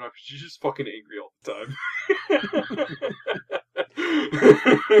put that one up, because she's just fucking angry all the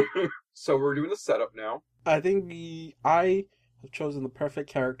time. So we're doing the setup now. I think I have chosen the perfect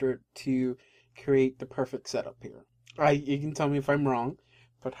character to create the perfect setup here. You can tell me if I'm wrong,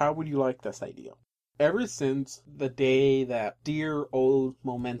 but how would you like this idea? Ever since the day that dear old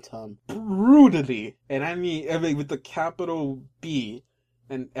Momentum brutally, and I mean with the capital B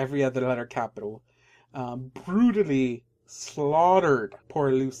and every other letter capital, brutally slaughtered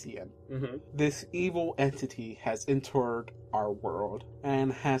poor Lucian. Mm-hmm. This evil entity has entered our world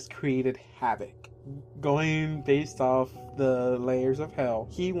and has created havoc. Going based off the layers of hell,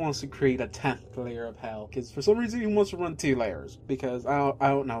 he wants to create a 10th layer of hell, because for some reason he wants to run 2 layers, because I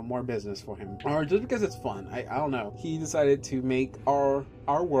don't know, more business for him, or just because it's fun. I don't know. He decided to make our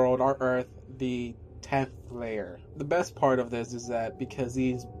world, our Earth, the 10th layer. The best part of this is that because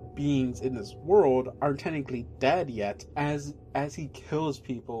these beings in this world aren't technically dead yet, as he kills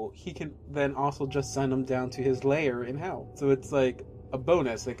people, he can then also just send them down to his layer in hell. So it's like a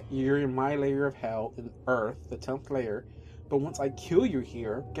bonus, like you're in my layer of hell in Earth, the 10th layer, but once I kill you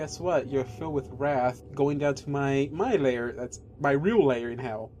here, guess what? You're filled with wrath going down to my layer, that's my real layer in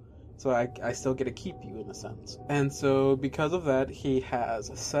hell. So I still get to keep you in a sense. And so because of that, he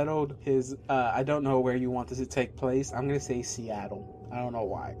has settled his, I don't know where you want this to take place. I'm going to say Seattle. I don't know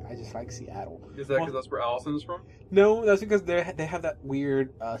why. I just like Seattle. Is that because that's where Allison is from? No, that's because they have that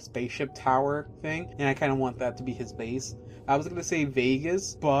weird spaceship tower thing, and I kind of want that to be his base. I was going to say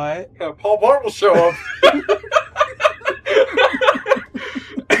Vegas, but... Yeah, Paul Blart will show up.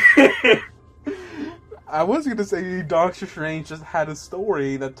 I was going to say Doctor Strange just had a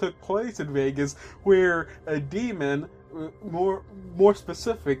story that took place in Vegas where a demon, more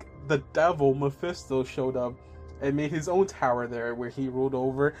specific, the devil Mephisto showed up and made his own tower there where he ruled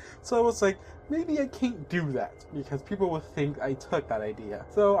over. So I was like, maybe I can't do that because people would think I took that idea.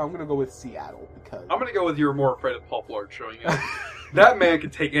 So I'm going to go with Seattle because... I'm going to go with you're more afraid of Paul Blart showing up. That man can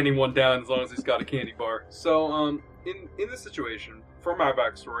take anyone down as long as he's got a candy bar. So, in this situation, for my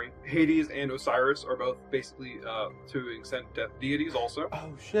backstory, Hades and Osiris are both basically, to an extent, death deities also.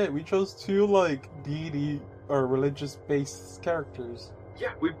 Oh shit, we chose 2, like, deity or religious-based characters.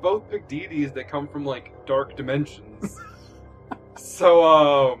 Yeah, we both picked deities that come from like dark dimensions.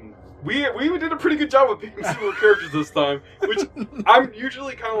 So we did a pretty good job of picking similar characters this time, which I'm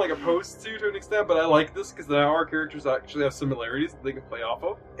usually kind of like opposed to an extent, but I like this because now our characters actually have similarities that they can play off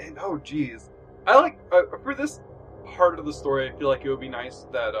of. And oh geez, I like for this part of the story, I feel like it would be nice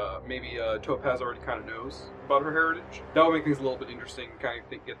that maybe Topaz already kind of knows about her heritage. That would make things a little bit interesting, kind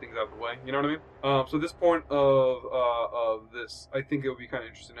of get things out of the way. You know what I mean? So at this point of this, I think it would be kind of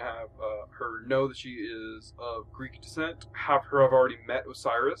interesting to have her know that she is of Greek descent, have her have already met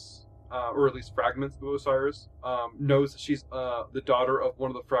Osiris. Or at least fragments of Osiris, knows that she's the daughter of one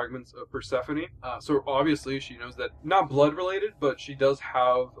of the fragments of Persephone. So obviously she knows that, not blood related, but she does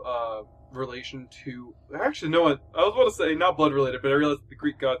have relation to... Actually, no, I was about to say not blood related, but I realized the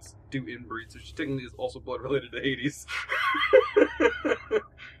Greek gods do inbreed, so she technically is also blood related to Hades.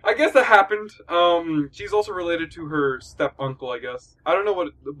 I guess that happened. She's also related to her step-uncle, I guess. I don't know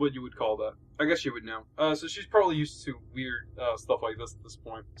what you would call that. I guess you would know. So she's probably used to weird stuff like this at this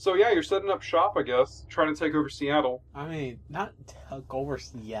point. So yeah, you're setting up shop, I guess. Trying to take over Seattle. I mean, not take over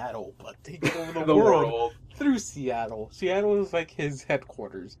Seattle, but take over the world through Seattle. Seattle is like his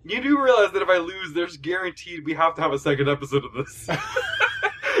headquarters. You do realize that if I lose, there's guaranteed we have to have a second episode of this.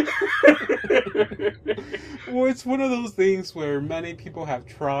 Well, it's one of those things where many people have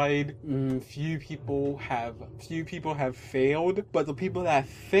tried, few people have failed, but the people that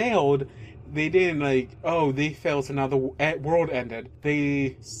failed, they didn't they failed so now the world ended.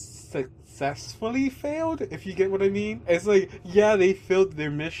 They successfully failed, if you get what I mean. It's like, yeah, they failed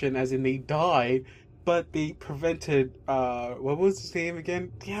their mission, as in they died, but they prevented, what was his name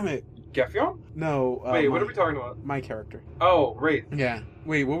again? Damn it. Geffion? No. Wait, what are we talking about? My character. Oh, Wraith. Yeah.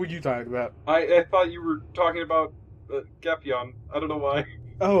 Wait, what were you talking about? I thought you were talking about Geffion. I don't know why.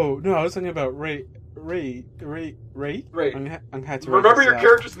 Oh, no, I was talking about Ray. Wraith. I'm had to remember your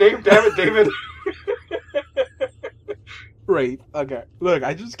character's name, damn it, David. Wraith. Okay. Look,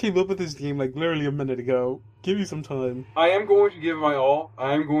 I just came up with this game like literally a minute ago. Give me some time. I am going to give my all.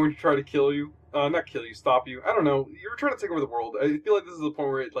 I am going to try to kill you. Not kill you, stop you. I don't know. You're trying to take over the world. I feel like this is the point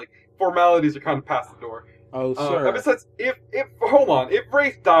where formalities are kind of past the door. Oh, sir. And besides, if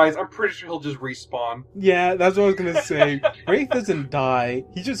Wraith dies, I'm pretty sure he'll just respawn. Yeah, that's what I was gonna say. Wraith doesn't die.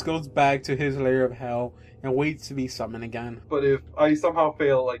 He just goes back to his lair of hell and waits to be summoned again. But if I somehow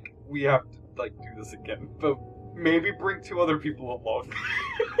fail, we have to, do this again. But maybe bring 2 other people along.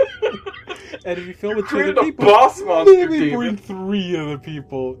 And if you fail with 2 other people, boss monster, maybe David. bring 3 other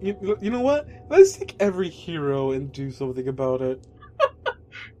people. You know what? Let's take every hero and do something about it.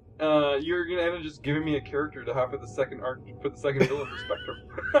 You're gonna end up just giving me a character to have for the second arc, for the second villain Spectrum.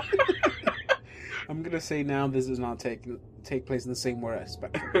 I'm gonna say now this does not take place in the same way as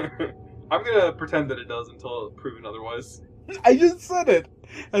Spectrum. I'm gonna pretend that it does until proven otherwise. I just said it!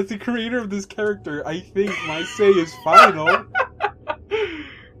 As the creator of this character, I think my say is final.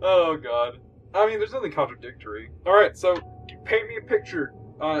 Oh god. I mean, there's nothing contradictory. Alright, so, paint me a picture.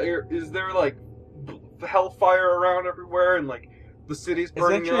 Is there, hellfire around everywhere and, the city's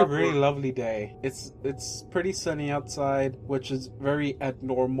burning It's actually up? a really lovely day. It's pretty sunny outside, which is very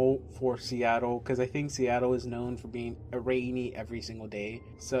abnormal for Seattle, because I think Seattle is known for being rainy every single day.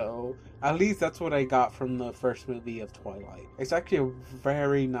 So, at least that's what I got from the first movie of Twilight. It's actually a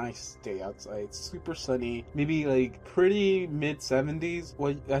very nice day outside. It's super sunny, maybe pretty mid-70s.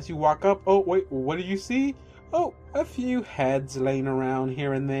 As you walk up, oh wait, what do you see? Oh, a few heads laying around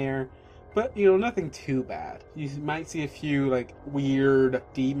here and there. But, nothing too bad. You might see a few, weird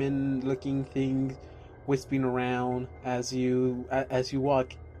demon-looking things wisping around as you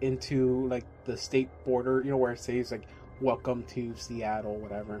walk into, the state border, where it says, welcome to Seattle,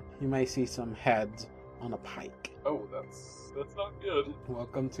 whatever. You might see some heads on a pike. Oh, that's not good.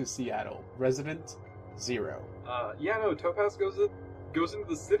 Welcome to Seattle. Resident 0. Yeah, no, Topaz goes into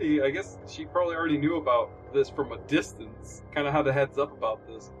the city. I guess she probably already knew about this from a distance. Kind of had a heads up about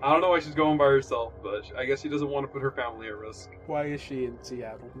this. I don't know why she's going by herself, but I guess she doesn't want to put her family at risk. Why is she in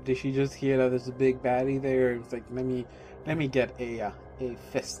Seattle? Did she just hear that there's a big baddie there? It's like, let me get a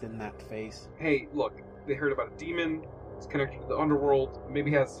fist in that face. Hey, look, they heard about a demon. It's connected to the underworld.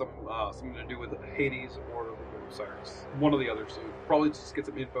 Maybe has something to do with Hades or Osiris. One or the other. So probably just get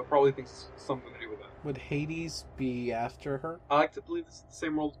some info. Probably thinks it's something to do with that. Would Hades be after her? I like to believe this is the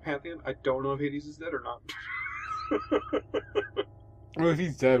same world as Pantheon. I don't know if Hades is dead or not. Well, if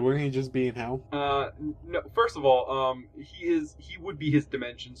he's dead, wouldn't he just be in hell? No. First of all, he would be his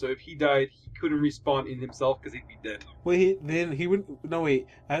dimension. So if he died, he couldn't respawn in himself because he'd be dead. Well, then he would. No, wait.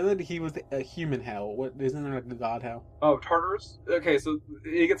 I thought he was a human hell. What isn't there like a god hell? Oh, Tartarus. Okay, so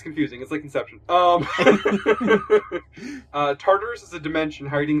it gets confusing. It's like Inception. Tartarus is a dimension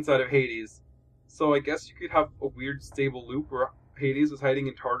hiding inside of Hades. So I guess you could have a weird stable loop where Hades is hiding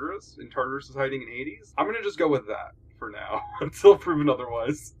in Tartarus, and Tartarus is hiding in Hades. I'm gonna just go with that for now, until proven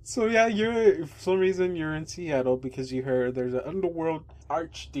otherwise. So yeah, you're for some reason you're in Seattle because you heard there's an underworld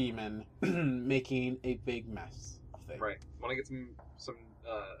archdemon making a big mess of things. Right. Want to get some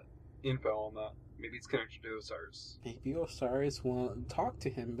info on that? Maybe it's connected to Osiris. Maybe Osiris will talk to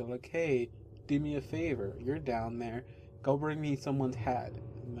him, be like, "Hey, do me a favor. You're down there. Go bring me someone's head."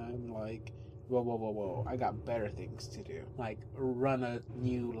 And I'm like, whoa, I got better things to do. Like, run a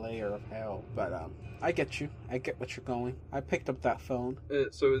new layer of hell. But, I get you. I get what you're going. I picked up that phone.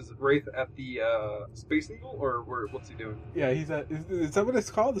 So is Wraith at the, Space Needle, or what's he doing? Yeah, he's at... Is that what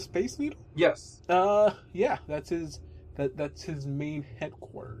it's called? The Space Needle? Yes. Yeah, that's his... That's his main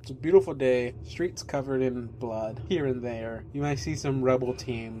headquarters. It's a beautiful day. Streets covered in blood here and there. You might see some rebel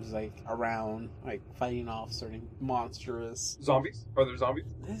teams like around, like fighting off certain monstrous Zombies? Are there zombies?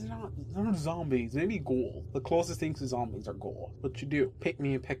 There's not zombies. Maybe ghouls. The closest things to zombies are ghouls. What you do? Paint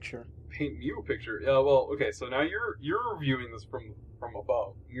me a picture. Paint you a picture. Well, okay. So now you're reviewing this from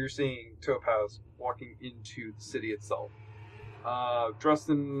above. You're seeing Topaz walking into the city itself. Dressed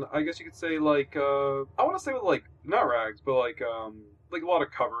in, I guess you could say, like, I want to say with, like, not rags, but, like a lot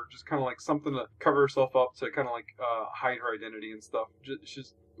of cover, just kind of, like, something to cover herself up to kind of, like, hide her identity and stuff.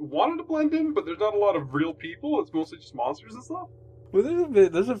 She's wanted to blend in, but there's not a lot of real people, it's mostly just monsters and stuff. Well,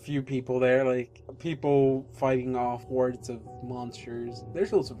 there's a few people there, like, people fighting off hordes of monsters. They're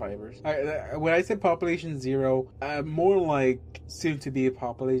still survivors. When I said Population Zero, more like soon-to-be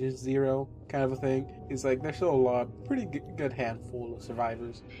Population Zero kind of a thing. It's like, there's still a pretty good handful of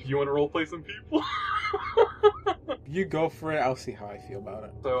survivors. You want to roleplay some people? You go for it, I'll see how I feel about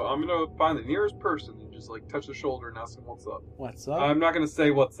it. So I'm gonna find the nearest person and just, like, touch the shoulder and ask him what's up. What's up? I'm not gonna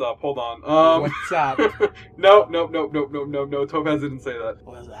say what's up, hold on. What's up? No, Topaz didn't say that.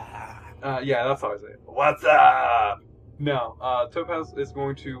 What's up? Yeah, that's how I say it. What's up? No, Topaz is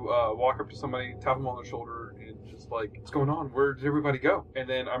going to walk up to somebody, tap them on the shoulder, and just like, what's going on? Where did everybody go? And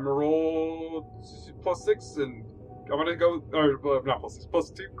then I'm gonna roll +6, and I'm gonna go, or not +6,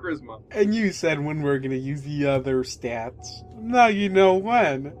 +2 charisma. And you said when we're gonna use the other stats. Now you know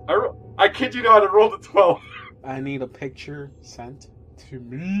when. I kid you not, I rolled a 12. I need a picture sent to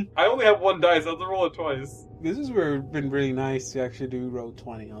me. I only have one dice, I have to roll it twice. This is where it's been really nice to actually do roll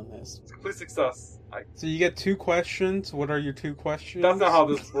 20 on this. It's a complete success. So you get 2 questions. What are your 2 questions? That's not how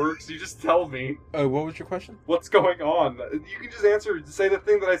this works. You just tell me. Oh, what was your question? What's going on? You can just answer, say the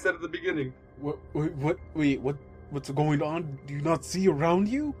thing that I said at the beginning. What's going on? Do you not see around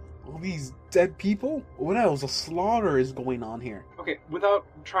you? All these dead people? What else? A slaughter is going on here. Okay, without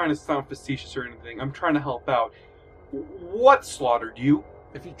trying to sound facetious or anything, I'm trying to help out. What slaughtered you?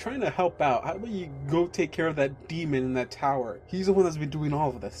 If you're trying to help out, how about you go take care of that demon in that tower? He's the one that's been doing all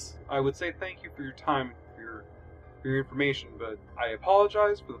of this. I would say thank you for your time, for your information, but I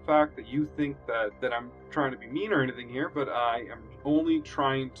apologize for the fact that you think that I'm trying to be mean or anything here, but I am only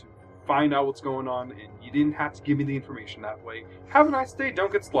trying to find out what's going on, and you didn't have to give me the information that way. Have a nice day,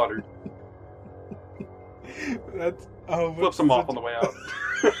 don't get slaughtered. That's... Flips them off on the way out.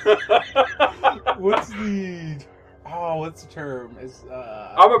 What's the term?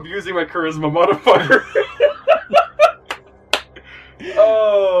 I'm abusing my charisma modifier.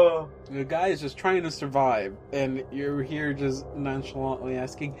 Oh. The guy is just trying to survive, and you're here just nonchalantly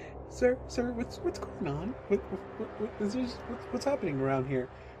asking, Sir, what's going on? What's happening around here?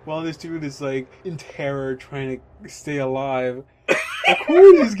 While this dude is like in terror, trying to stay alive. Of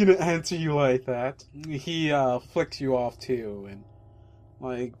course he's gonna answer you like that. He flicks you off too, and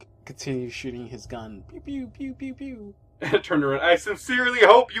like continues shooting his gun. Pew pew pew pew pew. Turn around. I sincerely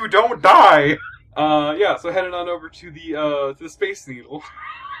hope you don't die. Yeah. So heading on over to the Space Needle.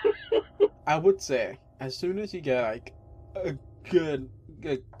 I would say as soon as you get like a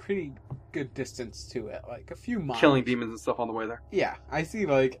pretty good distance to it, like a few miles. Killing demons and stuff on the way there. Yeah, I see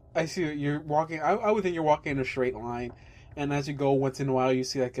you're walking. I would think you're walking in a straight line, and as you go, once in a while, you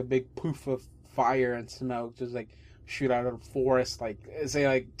see like a big poof of fire and smoke just like shoot out of the forest, like say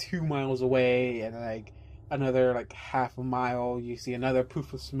like 2 miles away, and like another like half a mile, you see another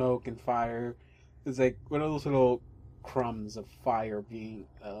poof of smoke and fire. It's like one of those little crumbs of fire being,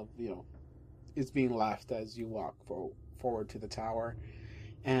 is being left as you walk forward to the tower.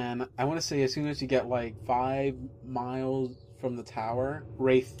 And I want to say as soon as you get like 5 miles from the tower,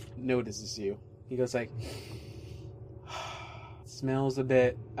 Wraith notices you. He goes like, smells a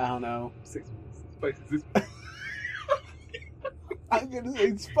bit, I don't know. Spicy. I'm gonna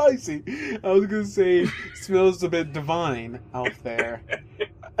say spicy. I was gonna say smells a bit divine out there.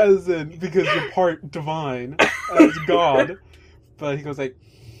 As in, because you're part divine as God. But he goes like,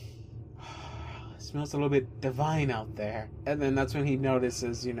 smells a little bit divine out there. And then that's when he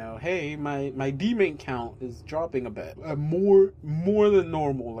notices, hey, my demon count is dropping a bit. More than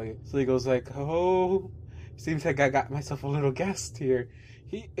normally. So he goes like, oh, seems like I got myself a little guest here.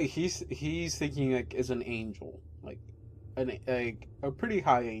 He's thinking like it's an angel. Like a pretty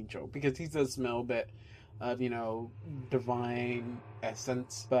high angel. Because he does smell a bit of, divine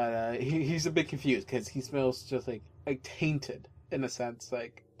essence. But he's a bit confused because he smells just like tainted in a sense,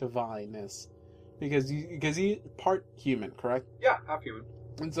 like divineness. Because he's part human, correct? Yeah, half human.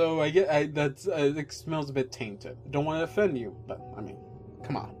 And so it smells a bit tainted. Don't want to offend you, but I mean,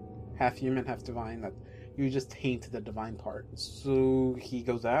 come on, half human, half divine. That you just tainted the divine part. So he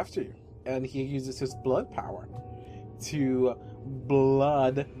goes after you, and he uses his blood power to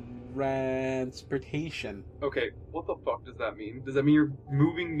blood transportation. Okay, what the fuck does that mean? Does that mean you're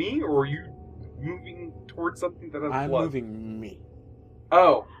moving me, or are you moving towards something that has I'm blood? moving me.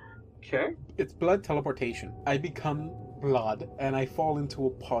 Oh. Okay. It's blood teleportation. I become blood, and I fall into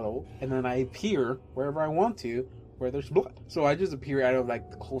a puddle, and then I appear wherever I want to, where there's blood. So I just appear out of, like,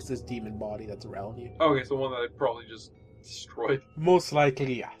 the closest demon body that's around you. Okay, so one that I probably just destroyed. Most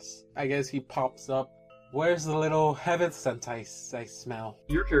likely, yes. I guess he pops up. Where's the little heaven scent I smell?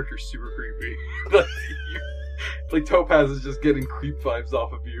 Your character's super creepy. Like, Topaz is just getting creep vibes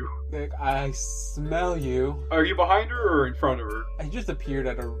off of you. Like, I smell you. Are you behind her or in front of her? I just appeared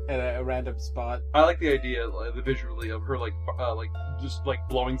at a random spot. I like the idea, the visually of her, just,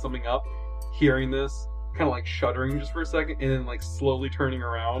 blowing something up, hearing this, kind of, shuddering just for a second, and then, slowly turning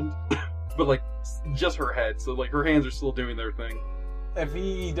around. But, just her head, so, her hands are still doing their thing. If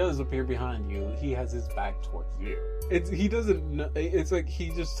he does appear behind you, he has his back towards you. He doesn't know, it's like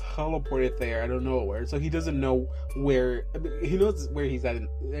he just teleported there out of nowhere, so he doesn't know where. He knows where he's at in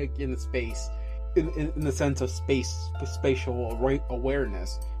the space, in the sense of spatial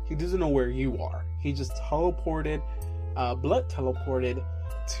awareness. He doesn't know where you are. He just blood teleported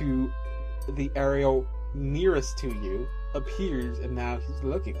to the area nearest to you, appears, and now he's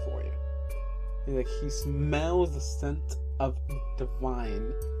looking for you. He smells the scent of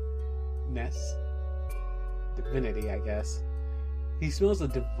divinity, I guess. He smells a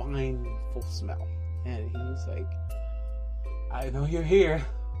divineful smell, and he's like, I know you're here.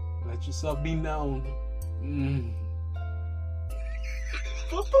 Let yourself be known.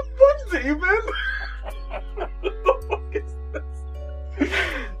 What the fuck, David? What the fuck is this?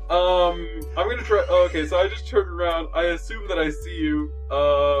 I'm gonna try. Oh, okay, so I just turned around. I assume that I see you.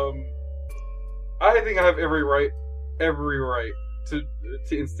 I think I have every right to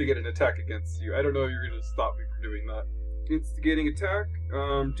instigate an attack against you. I don't know if you're going to stop me from doing that. Instigating attack.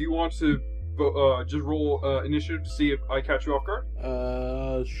 Do you want to just roll initiative to see if I catch you off guard?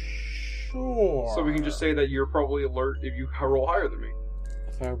 Sure. So we can just say that you're probably alert if you roll higher than me.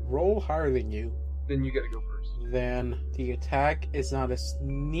 If I roll higher than you, then you get to go first. Then the attack is not a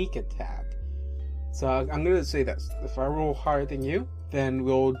sneak attack. So I'm going to say this. If I roll higher than you, then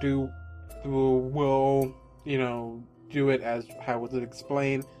we'll do it as how was it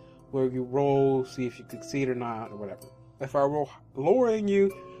explained, where you roll, see if you succeed or not, or whatever. If I roll lower than you,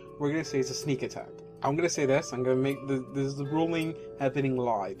 we're going to say it's a sneak attack. I'm going to say this. I'm going to make this is the ruling happening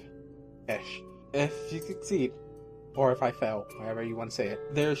live-ish. If you succeed, or if I fail, however you want to say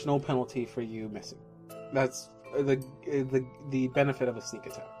it, there's no penalty for you missing. That's the benefit of a sneak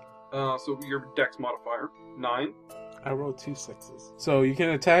attack. So your dex modifier, 9. I rolled 2 6s. So you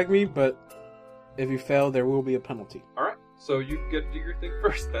can attack me, but if you fail, there will be a penalty. Alright, so you get to do your thing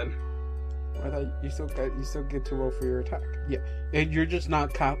first then. I thought you still get to roll for your attack. Yeah, and you're just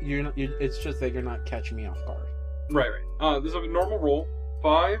not. It's just that you're not catching me off guard. Right. This is a normal roll.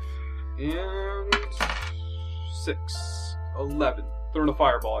 5 and 6, 11. Throwing a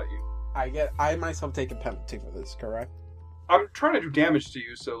fireball at you. I myself take a penalty for this. Correct? I'm trying to do damage to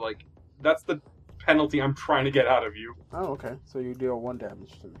you, so that's the penalty I'm trying to get out of you. Oh, okay. So you deal 1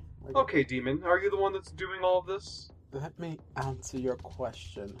 damage to me. Okay, demon. Are you the one that's doing all of this? Let me answer your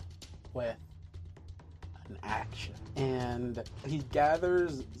question with an action. And he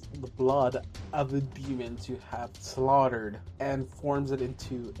gathers the blood of the demons you have slaughtered and forms it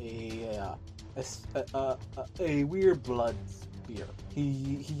into a weird blood spear.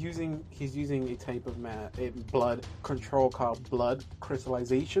 He's using a type of blood control called blood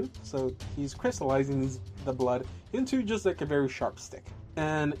crystallization. So he's crystallizing the blood into just like a very sharp stick,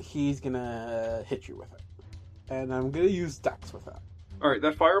 and he's gonna hit you with it. And I'm gonna use Dex with that. Alright,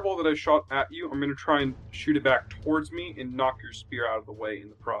 that fireball that I shot at you, I'm going to try and shoot it back towards me and knock your spear out of the way in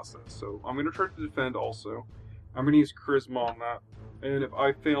the process. So I'm going to try to defend also. I'm going to use Charisma on that. And if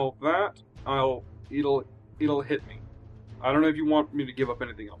I fail that, it'll hit me. I don't know if you want me to give up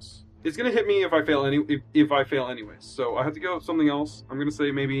anything else. It's going to hit me if I fail if I fail anyway. So I have to go with something else. I'm going to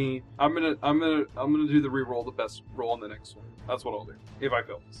say maybe I'm going to do the reroll, the best roll on the next one. That's what I'll do if I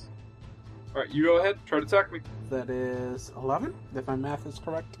fail this. Alright, you go ahead. Try to attack me. That is 11, if my math is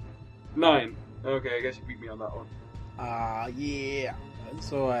correct. 9. Okay, I guess you beat me on that one. Yeah.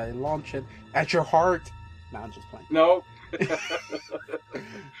 So I launch it at your heart. No, I'm just playing. No.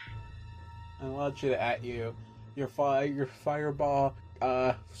 I launch it at you. Your fireball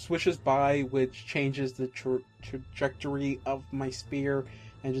swishes by, which changes the trajectory of my spear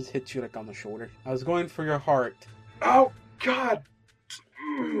and just hits you like on the shoulder. I was going for your heart. Oh, God.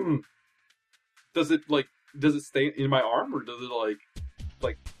 Does it stay in my arm, or does it like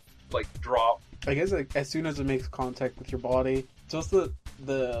drop? I guess like as soon as it makes contact with your body, just the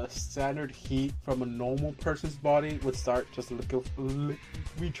standard heat from a normal person's body would start just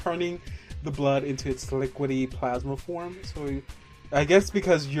returning the blood into its liquidy plasma form. So I guess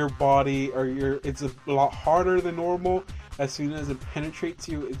because your body it's a lot harder than normal. As soon as it penetrates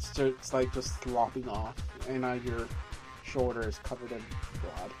you, it starts like just slopping off, and now your shoulder is covered in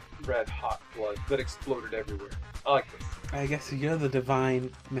blood. Red hot blood that exploded everywhere. I like this. I guess you're the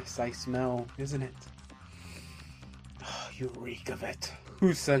divine mist I smell, isn't it? Oh, you reek of it.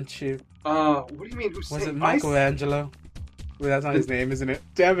 Who sent you? What do you mean? Who sent? Was it Michelangelo? Well, that's not his name, isn't it?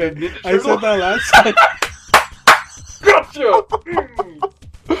 Damn it! Ninja I said that last time. Gotcha.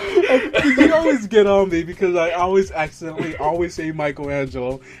 You always get on me because I always say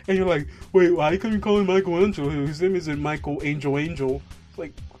Michelangelo, and you're like, wait, why couldn't you call him Michelangelo? His name isn't Michael Angel.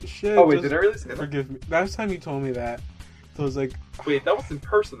 Like, shit. Oh wait, did I really say that? Forgive me. Last time you told me that, so I was like, wait, that was in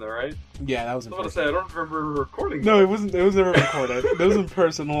person though, right? yeah, that was in I was person. about to say I don't remember recording. No, it wasn't. It was never recorded. It was in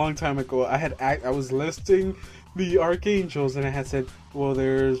person a long time ago. I was listing the archangels, and I had said, well,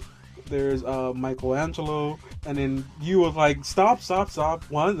 there's Michelangelo, and then you were like, stop.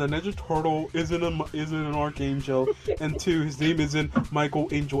 One, the Ninja Turtle isn't an archangel, and two, his name isn't Michael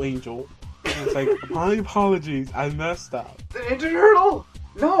Angel. And it's like, my apologies, I messed up. The Ninja Turtle?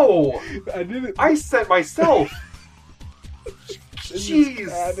 No, I didn't. I sent myself. Jeez,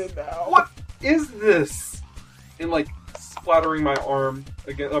 what is this? And like splattering my arm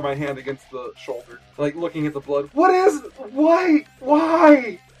against my hand against the shoulder, like looking at the blood. What is? Why?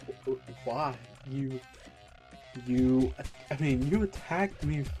 Why? I mean, you attacked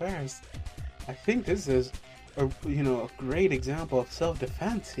me first. I think this is a great example of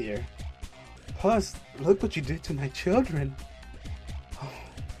self-defense here. Plus, look what you did to my children. Oh,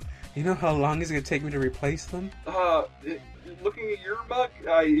 you know how long it's gonna take me to replace them? Looking at your mug,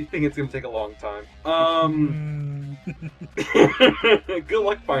 I think it's gonna take a long time. Good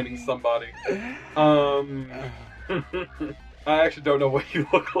luck finding somebody. I actually don't know what you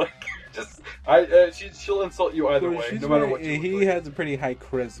look like. She'll insult you either way, no matter what you look He like. has a pretty high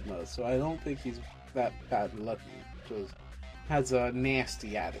charisma, so I don't think he's that bad looking. Just has a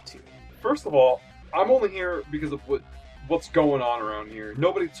nasty attitude. First of all, I'm only here because of what's going on around here.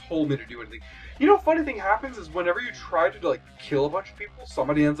 Nobody told me to do anything. You know, funny thing happens is whenever you try to like kill a bunch of people,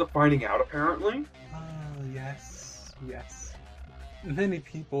 somebody ends up finding out. Apparently. Oh yes. Many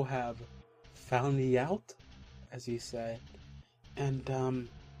people have found me out, as you said, and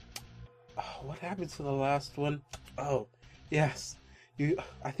what happened to the last one? Oh, yes.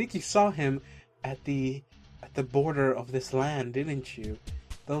 I think you saw him at the border of this land, didn't you?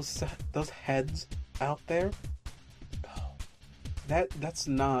 Those heads out there. Oh, that's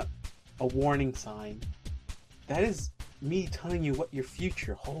not a warning sign. That is me telling you what your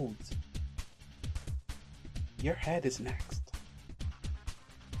future holds. Your head is next.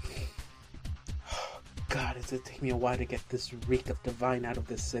 God, it's gonna take me a while to get this reek of divine out of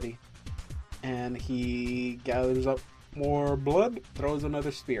this city. And he gathers up more blood, throws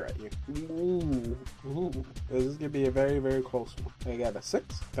another spear at you. Ooh. This is gonna be a very, very close one. I got a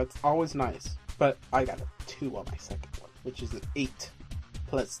 6. That's always nice. But I got a 2 on my second one, which is an 8.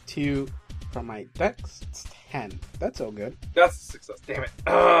 Plus 2 from my dex. It's 10. That's all good. That's a success. Damn it.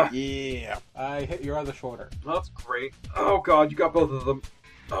 Yeah. I hit your other shoulder. That's great. Oh god, you got both of them.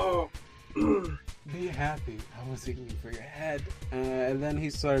 Oh. Be happy. I was aiming for your head. And then he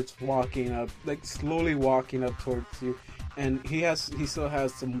starts walking up, like slowly walking up towards you. and he still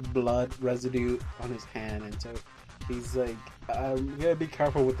has some blood residue on his hand, and so he's like, I'm gonna be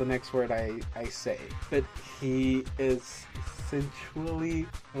careful with the next word I say. But he is sensually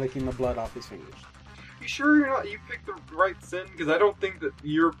licking the blood off his fingers. You sure you picked the right sin? Because I don't think that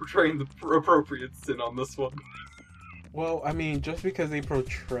you're portraying the appropriate sin on this one. Well, I mean, just because they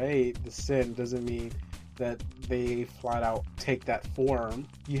portray the sin doesn't mean that they flat out take that form.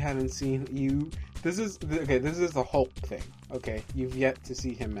 You haven't seen This is the Hulk thing. Okay, you've yet to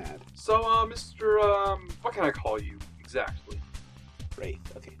see him mad. So, Mr. What can I call you exactly? Wraith.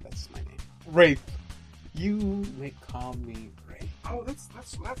 Okay, that's my name. Wraith. You may call me Wraith. Oh, that's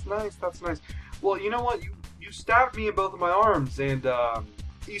nice. That's nice. Well, you know what? You stabbed me in both of my arms, and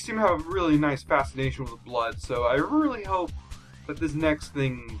you seem to have a really nice fascination with blood. So I really hope that this next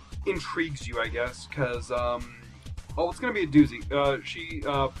thing intrigues you, I guess, because it's gonna be a doozy. She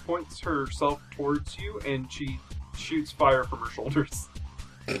points herself towards you, and she shoots fire from her shoulders.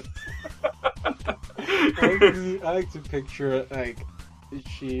 I like to picture it like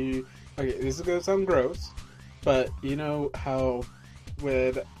she. Okay, this is gonna sound gross, but you know how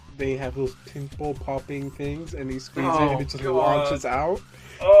when they have those pimple popping things and he squeezes it and it just launches out?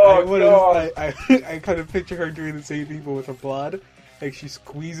 I kind of picture her doing the same thing but with her blood. Like she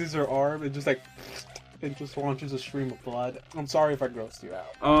squeezes her arm and just launches a stream of blood. I'm sorry if I grossed you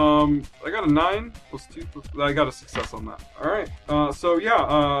out. I got a 9 plus 2. I got a success on that. All right.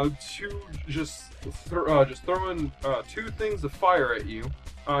 Just throwing 2 things of fire at you.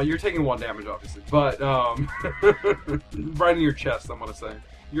 You're taking 1 damage, obviously, but right in your chest. I'm gonna say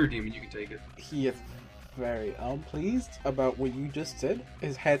you're a demon. You can take it. He is very unpleased about what you just did.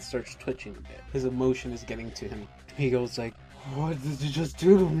 His head starts twitching a bit. His emotion is getting to him. He goes like, "What did you just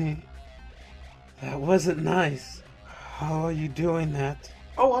do to me? That wasn't nice. How are you doing that?"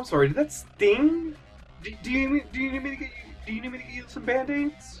 Oh, I'm sorry. Did that sting? Do you need me to get you some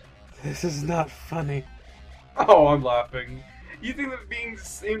band-aids? This is not funny. Oh, I'm laughing. You think that being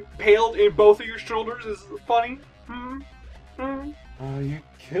impaled in both of your shoulders is funny? Oh, you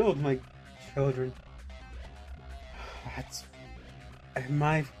killed my children. That's in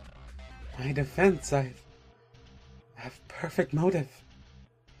my defense. I have perfect motive.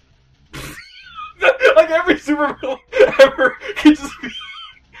 Like every supervillain ever can just be...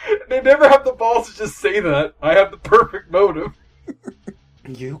 They never have the balls to just say that. I have the perfect motive.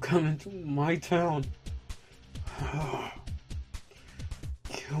 You come into my town.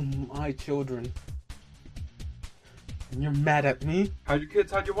 Kill my children. And you're mad at me? How'd your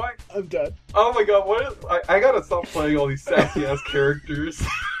kids? How'd your wife? I'm dead. Oh my god, what is... I gotta stop playing all these sassy ass characters.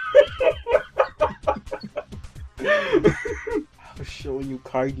 I was showing you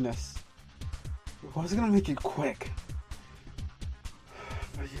kindness. I was gonna make it quick.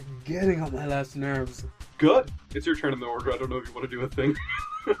 But you're getting on my last nerves. Good. It's your turn in the order. I don't know if you want to do a thing.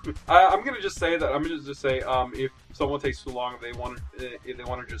 I'm gonna just say if someone takes too long, if they want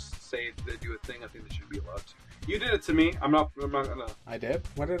to just say they do a thing, I think they should be allowed to. You did it to me. I'm not gonna. I did?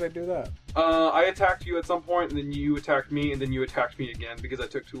 Why did I do that? I attacked you at some point, and then you attacked me, and then you attacked me again because I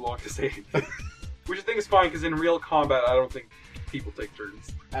took too long to say anything. Which I think is fine because in real combat, I don't think people take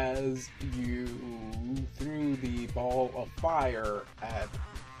turns. As you threw the ball of fire at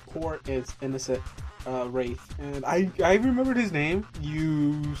poor innocent Wraith, and I remembered his name.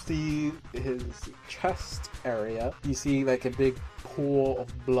 You see his chest area. You see like a big pool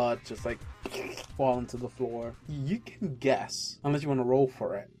of blood just like fall into the floor. You can guess, unless you want to roll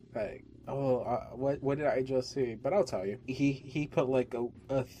for it. Like, what did I just see? But I'll tell you. He put like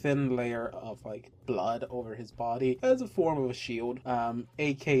a thin layer of like blood over his body as a form of a shield.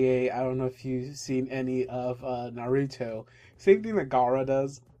 AKA, I don't know if you've seen any of Naruto. Same thing that Gaara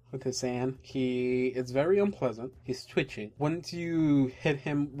does with his hand. It's very unpleasant. He's twitching. Once you hit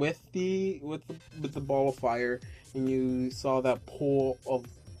him with the ball of fire, and you saw that pool of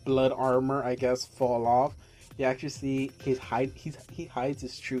blood armor, I guess, fall off, you actually see he hides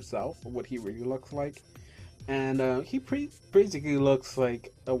his true self, what he really looks like, and he basically looks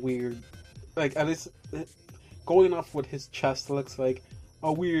like a weird, like at least going off what his chest looks like,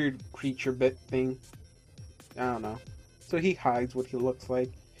 a weird creature bit thing. I don't know. So he hides what he looks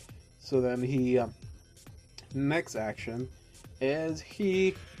like. So then he, next action is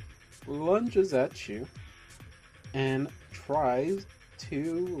he lunges at you and tries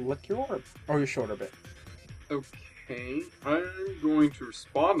to lick your arm, or your shoulder bit. Okay, I'm going to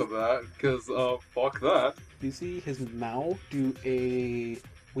respond to that, because, fuck that. You see his mouth do a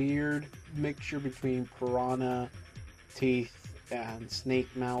weird mixture between piranha teeth and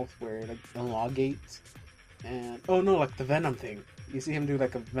snake mouth, where it like elongates, and, oh no, like the venom thing. You see him do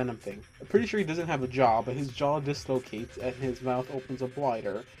like a venom thing. I'm pretty sure he doesn't have a jaw, but his jaw dislocates and his mouth opens up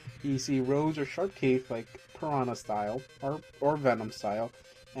wider. You see rows or sharp teeth like piranha style or venom style,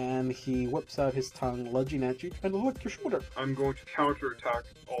 and he whips out his tongue, lunging at you, trying to lick your shoulder. I'm going to counterattack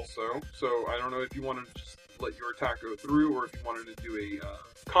also, so I don't know if you want to just let your attack go through or if you wanted to do a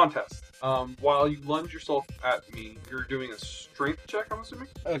contest. While you lunge yourself at me, you're doing a strength check, I'm assuming?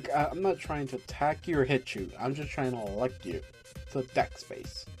 Look, I'm not trying to attack you or hit you. I'm just trying to lick you. It's a dex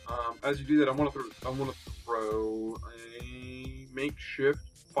space. As you do that, I want to throw a makeshift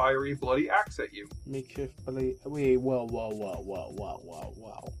fiery bloody axe at you. Makeshift bloody... Wait, whoa.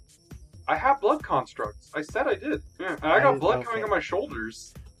 I have blood constructs. I said I did. Yeah, and I got blood coming on my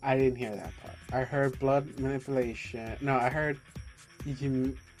shoulders. I didn't hear that part. I heard blood manipulation. No, I heard you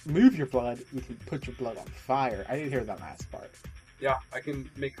can move your blood, you can put your blood on fire. I didn't hear that last part. Yeah, I can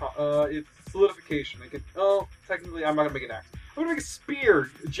make, it's solidification. I can, technically I'm not gonna make an axe. I'm gonna make a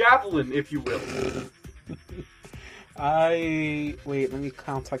spear, a javelin, if you will. Wait, let me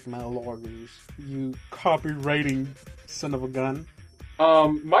contact my lawyers. You copywriting son of a gun.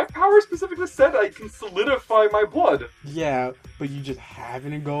 My power specifically said I can solidify my blood. Yeah, but you just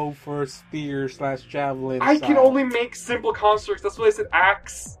having to go for a spear / javelin. I can only make simple constructs. That's why I said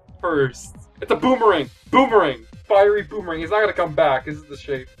axe first. It's a boomerang. Boomerang. Fiery boomerang. He's not gonna come back. This is the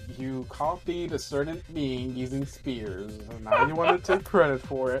shape. You copied a certain being using spears. And now you want to take credit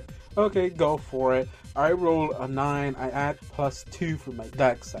for it. Okay, go for it. I rolled a 9. I add +2 for my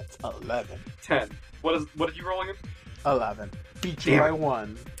dex. That's 11. 10. What did you roll again? 11. Beat you by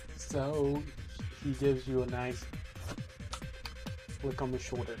 1. So he gives you a nice lick on the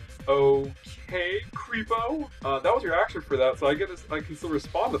shoulder. Okay, creepo. That was your action for that, so I can still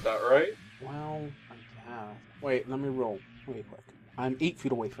respond to that, right? Well, yeah. Wait, let me roll. Wait quick. I'm 8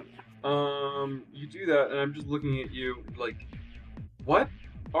 feet away from you. You do that, and I'm just looking at you like, what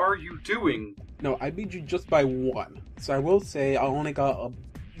are you doing? No, I beat you just by 1. So I will say I only got a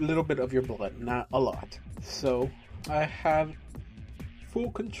little bit of your blood, not a lot. So I have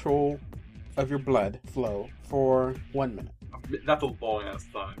full control of your blood flow for 1 minute. That's a long ass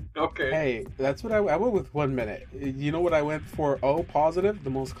time. Okay. Hey, that's what I went with 1 minute. You know what I went for? O positive, the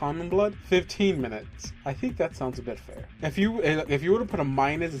most common blood? 15 minutes. I think that sounds a bit fair. If you would have put a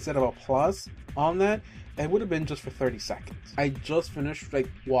minus instead of a plus on that, it would have been just for 30 seconds. I just finished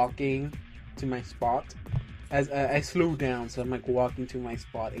walking to my spot. As I slowed down, so I'm walking to my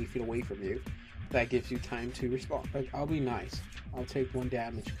spot 8 feet away from you. That gives you time to respond. I'll be nice. I'll take 1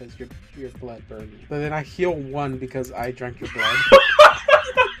 damage because your blood burned me. But then I heal 1 because I drank your blood.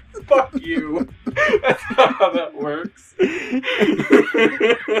 Fuck you. That's not how that works.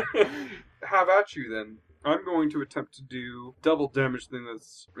 Have at you then. I'm going to attempt to do double damage thing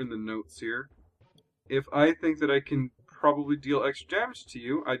that's in the notes here. If I think that I can probably deal extra damage to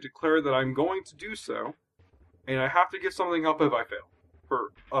you, I declare that I'm going to do so. And I have to give something up if I fail.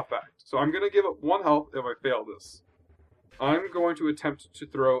 For a fact. So I'm going to give up 1 health if I fail this. I'm going to attempt to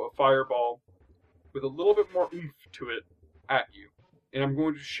throw a fireball with a little bit more oomph to it at you. And I'm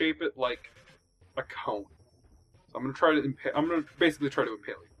going to shape it like a cone. So I'm going to try to I'm going to basically try to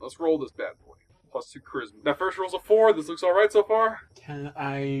impale you. Let's roll this bad boy. +2 charisma. That first roll's a 4. This looks alright so far. Can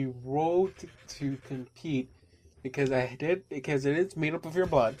I roll to compete? Because it is made up of your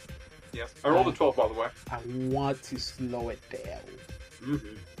blood. Yes. I rolled a 12, by the way. I want to slow it down.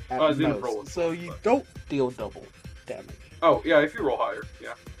 Mm-hmm. I didn't roll it. So you don't deal double damage. Oh, yeah, if you roll higher.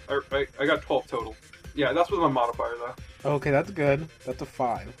 Yeah. I got 12 total. Yeah, that's with my modifier, though. Okay, that's good. That's a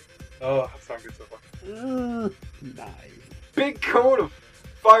 5. Oh, that sounds good so far. Nice. Big cone of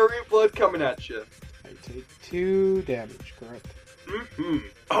fiery blood coming at you. I take 2 damage, correct? Mm-hmm.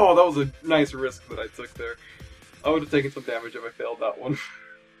 Oh, that was a nice risk that I took there. I would have taken some damage if I failed that one.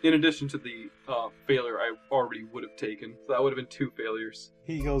 In addition to the failure I already would have taken. So that would have been 2 failures.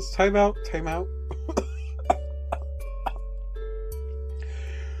 He goes, time out.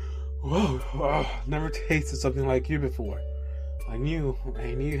 Whoa, never tasted something like you before. I knew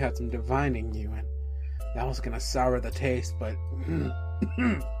you had some divine in you, and that was gonna sour the taste, but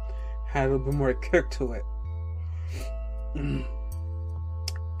had a little bit more kick to it.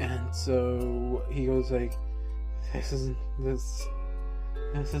 And so he goes like, this is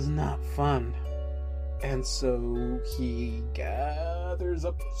not fun. And so he gathers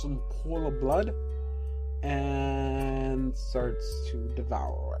up some pool of blood and starts to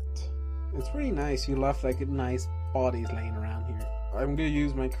devour it. It's pretty nice. You left nice bodies laying around here. I'm gonna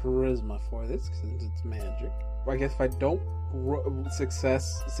use my charisma for this since it's magic. I guess if I don't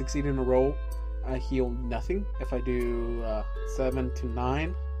succeed in a roll, I heal nothing. If I do 7 to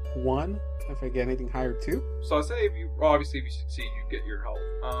 9, 1. If I get anything higher, 2. So I say if you succeed, you get your health.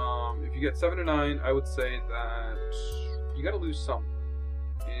 If you get 7 to 9, I would say that you got to lose something.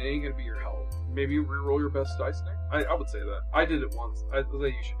 It ain't gonna be your health. Maybe you re-roll your best dice next. I would say that. I did it once. I say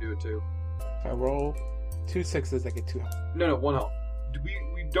you should do it too. If I roll 2 6s, I get 2 health. No, 1 health.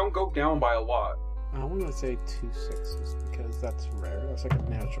 We don't go down by a lot. I'm gonna say 2 6s because that's rare. That's like a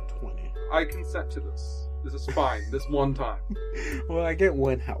natural 20. I consent to this. This is fine. This one time. Well, I get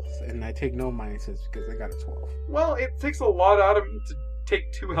 1 health, and I take no minuses because I got a 12. Well, it takes a lot out of me to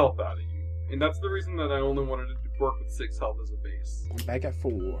take 2 health out of you. And that's the reason that I only wanted to work with 6 health as a base. I'm back at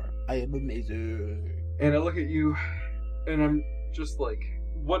 4. I am amazing. And I look at you, and I'm just like,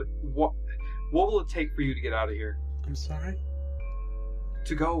 what will it take for you to get out of here? I'm sorry?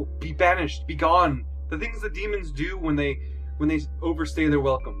 To go. Be banished. Be gone. The things that demons do when they overstay their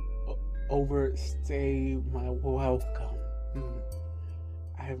welcome. Overstay my welcome.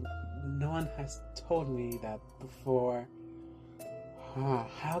 No one has told me that before.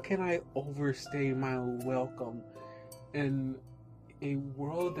 How can I overstay my welcome in a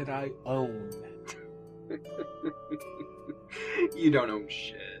world that I own? You don't own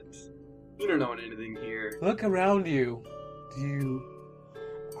shit. You don't own anything here. Look around you.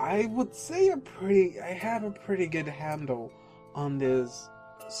 I would say I have a pretty good handle on this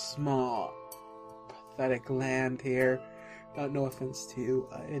small, pathetic land here. No offense to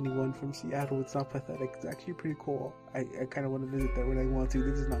anyone from Seattle, it's not pathetic. It's actually pretty cool. I kind of want to visit there when I want to.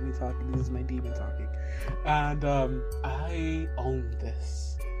 This is not me talking. This is my demon talking. And I own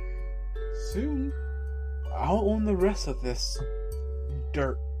this. Soon, I'll own the rest of this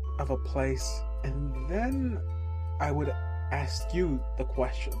dirt of a place. And then I would ask you the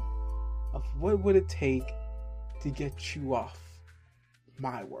question of what would it take to get you off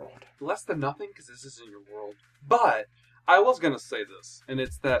my world? Less than nothing, because this isn't your world. But I was going to say this, and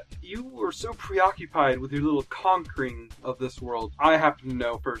it's that you were so preoccupied with your little conquering of this world. I happen to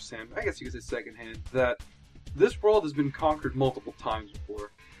know firsthand, I guess you could say secondhand, that this world has been conquered multiple times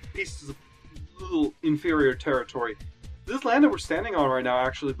before. Pieces of little inferior territory. This land that we're standing on right now,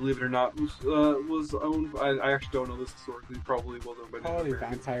 actually, believe it or not, was owned. I actually don't know this historically. Probably was owned by probably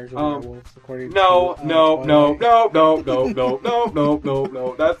vampires or werewolves, according no, to no.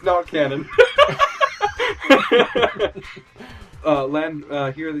 That's not canon. Land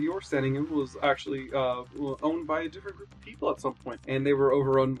here that you're standing in was actually owned by a different group of people at some point, and they were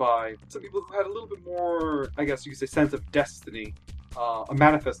overrun by some people who had a little bit more, I guess you could say, sense of destiny, a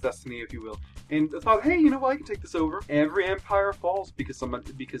manifest destiny, if you will. And I thought, hey, you know what? I can take this over. Every empire falls because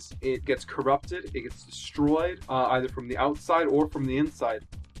it gets corrupted, it gets destroyed, either from the outside or from the inside.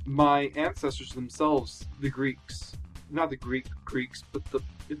 My ancestors themselves, the Greeks, not the Greeks, but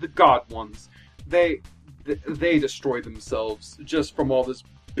the god ones, they destroy themselves just from all this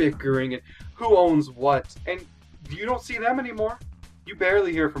bickering and who owns what. And you don't see them anymore. You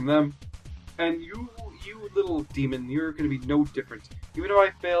barely hear from them. And you little demon, you're going to be no different. Even if I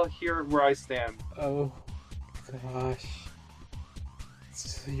fail here where I stand. Oh, gosh.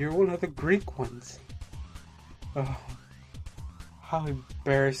 So you're one of the Greek ones. Oh, how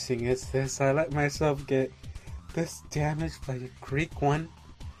embarrassing is this? I let myself get this damaged by a Greek one.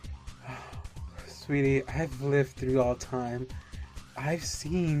 Sweetie, I've lived through all time. I've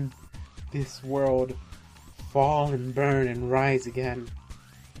seen this world fall and burn and rise again.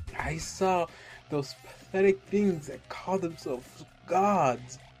 I saw those pathetic things that call themselves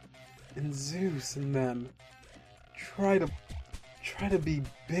gods, and Zeus and them try to be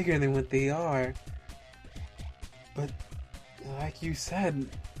bigger than what they are. But like you said,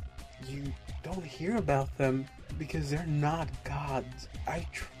 you don't hear about them because they're not gods. I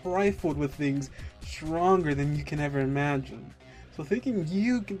trifled with things stronger than you can ever imagine. So thinking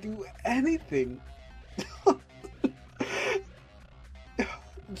you can do anything,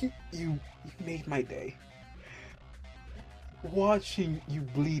 you made my day. Watching you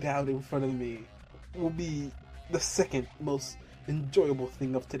bleed out in front of me will be the second most enjoyable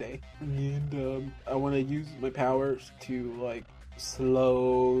thing of today. And I want to use my powers to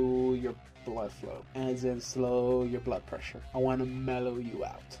slow your blood flow, as in slow your blood pressure. I want to mellow you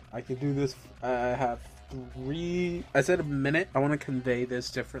out. I can do this. I have 3. I said a minute. I want to convey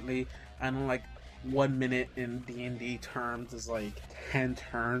this differently. I don't 1 minute in D&D terms is 10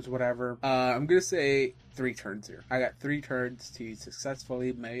 turns, whatever. I'm gonna say 3 turns here. I got 3 turns to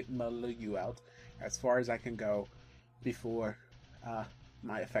successfully mellow you out as far as I can go before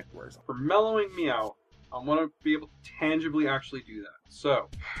my effect wears off. For mellowing me out, I want to be able to tangibly actually do that. So,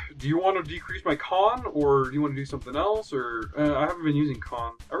 do you want to decrease my con, or do you want to do something else? Or I haven't been using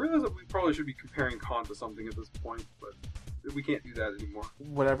con. I realize that we probably should be comparing con to something at this point, but we can't do that anymore.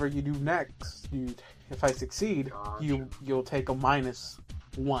 Whatever you do next, if I succeed, Gotcha. you'll take a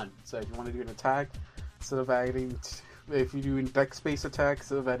 -1. So if you want to do an attack, instead of adding, if you do a dex-based attack,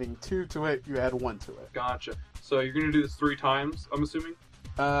 instead of adding 2 to it, you add 1 to it. Gotcha. So you're gonna do this 3 times, I'm assuming?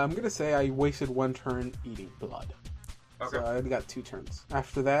 I'm gonna say I wasted 1 turn eating blood. Okay. So I only got 2 turns.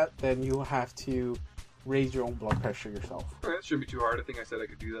 After that, then you'll have to raise your own blood pressure yourself. Okay, that shouldn't be too hard. I think I said I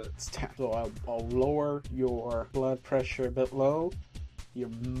could do that. It's 10. So I'll lower your blood pressure a bit low. You're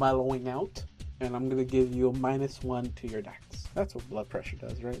mellowing out. And I'm going to give you a -1 to your dex. That's what blood pressure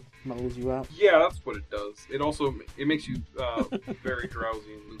does, right? Mellows you out. Yeah, that's what it does. It also makes you very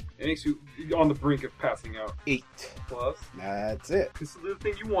drowsy and it makes you on the brink of passing out. 8. Plus, That's it. this is the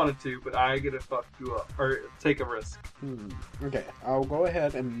thing you wanted to, but I get to fuck you up or take a risk. Okay, I'll go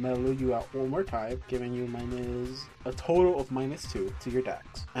ahead and mellow you out one more time, giving you a total of -2 to your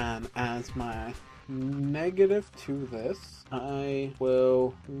dex. And as my negative to this, I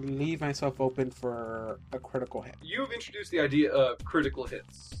will leave myself open for a critical hit. You've introduced the idea of critical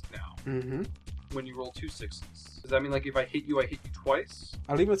hits now. Mm-hmm. When you roll 2 6s. Does that mean like if I hit you twice?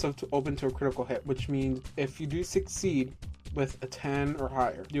 I'll leave myself open to a critical hit, which means if you do succeed with a 10 or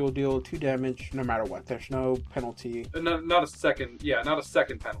higher, you'll deal 2 damage no matter what. There's no penalty. Not a second. Yeah, not a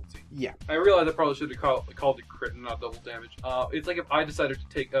second penalty. Yeah. I realize I probably should have called it crit and not double damage. It's like if I decided to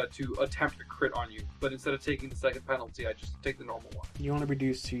take to attempt a crit on you, but instead of taking the second penalty, I just take the normal one. You want to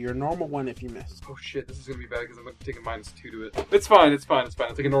reduce to your normal one if you miss. Oh shit, this is gonna be bad because I'm gonna take a -2 to it. It's fine.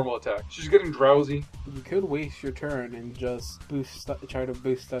 I'll take a normal attack. She's getting drowsy. You could waste your turn and just try to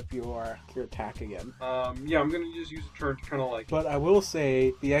boost up your attack again. Yeah, I'm gonna just use a turn to kind of like. But I will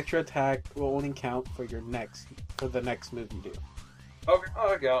say the extra attack will only count for the next move you do. Okay,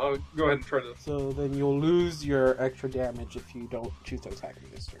 I'll go ahead and try to. So then you'll lose your extra damage if you don't choose to attack me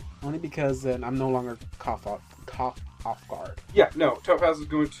this turn. Only because then I'm no longer caught off guard. Yeah, no. Topaz is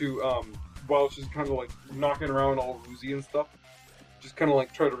going to while she's kind of like knocking around all woozy and stuff, just kind of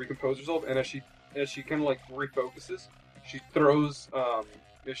like try to recompose herself. And as she kind of like refocuses, she throws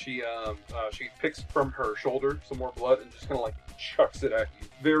she picks from her shoulder some more blood and just kind of like chucks it at you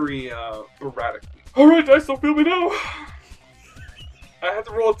very erratically. All right, dice, don't feel me now. I have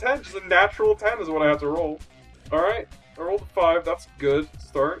to roll a 10. Just a natural 10 is what I have to roll. All right, I rolled a 5. That's good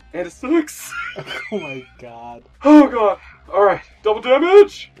start. And a 6. Oh my god. Oh god. All right, double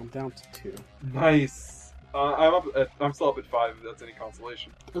damage. I'm down to 2. Nice. I'm still up at 5. If that's any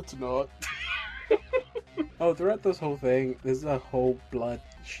consolation. It's not. Oh, throughout this whole thing, there's a whole blood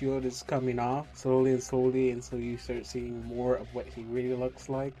shield is coming off slowly, and so you start seeing more of what he really looks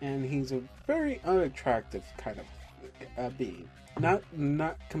like, and he's a very unattractive kind of being.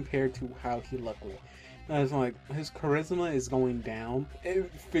 Not compared to how he looked like. It's like his charisma is going down,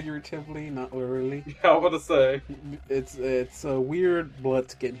 figuratively, not literally. Yeah, I was about to say. It's a weird blood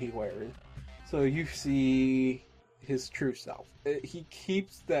skin he wears. So you see his true self. He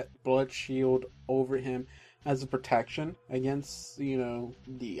keeps that blood shield over him as a protection against,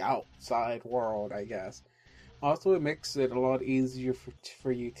 the outside world, I guess. Also, it makes it a lot easier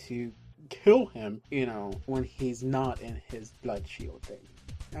for you to kill him, when he's not in his blood shield thing.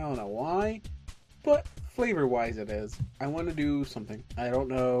 I don't know why, but flavor-wise it is. I want to do something. I don't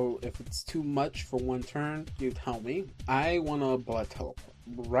know if it's too much for one turn. You tell me. I want a blood teleport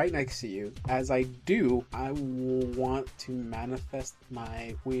right next to you. As I do, I want to manifest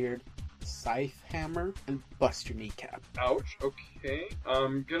my weird scythe hammer and bust your kneecap. Ouch. Okay.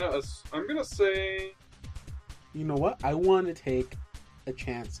 I'm gonna say. You know what? I want to take a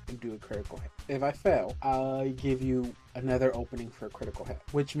chance and do a critical hit. If I fail, I give you another opening for a critical hit,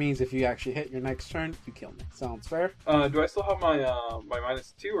 which means if you actually hit your next turn, you kill me. Sounds fair? Do I still have my my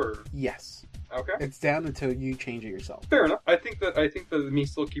 -2 or? Yes. Okay. It's down until you change it yourself. Fair enough. I think that me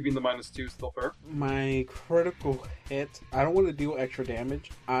still keeping the -2 is still fair. My critical hit, I don't want to deal extra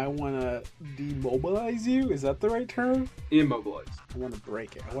damage. I want to demobilize you. Is that the right term? Immobilized. I want to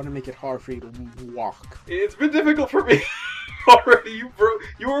break it. I want to make it hard for you to walk. It's been difficult for me already. You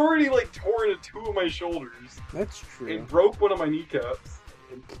were already like torn into 2 of my shoulders That's true. and broke one of my kneecaps.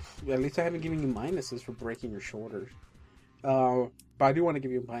 At least I haven't given you minuses for breaking your shoulders. But I do want to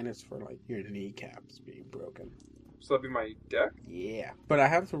give you a minus for like your kneecaps being broken. So that'd be my deck? Yeah. But I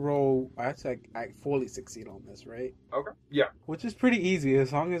have to roll, I fully succeed on this, right? Okay. Yeah. Which is pretty easy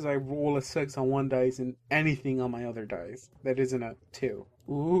as long as I roll a 6 on one dice and anything on my other dice. That isn't a 2.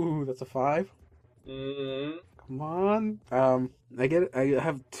 Ooh, that's a 5. Mm-hmm. Come on. I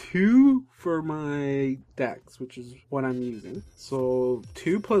have 2 for my dex, which is what I'm using. So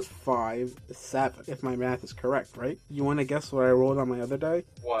 2 plus 5 is 7, if my math is correct, right? You want to guess what I rolled on my other die?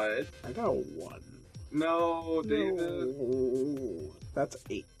 What? I got a 1. No, David. No. That's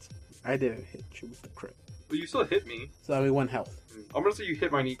 8. I didn't hit you with the crit. But you still hit me. So that'll be 1 health. I'm gonna say you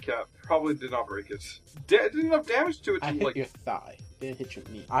hit my kneecap. Probably did not break it. Did enough damage to it to, I hit like... your thigh. Didn't hit your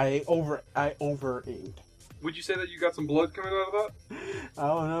knee. I over aimed. Would you say that you got some blood coming out of that? I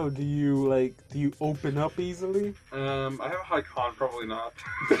don't know. Do you open up easily? I have a high con, probably not.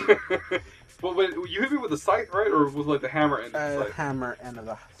 Well, when you hit me with a scythe, right? Or with, like, the hammer end of the scythe? Hammer end of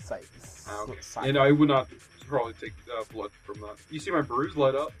the scythe. Okay. Scythe. Yeah, no, I would not probably take blood from that. You see my bruise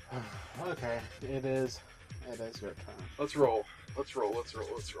light up? Okay, it is your turn. Let's roll.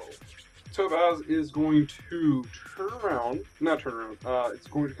 Topaz is going to turn around. Not turn around. It's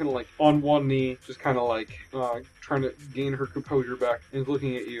going to kind of like on one knee, just kind of like trying to gain her composure back and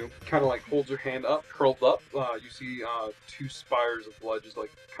looking at you. Kind of like holds her hand up, curled up. You see 2 spires of blood just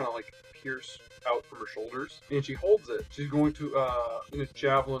like kind of like pierce out from her shoulders, and she holds it. She's going to in a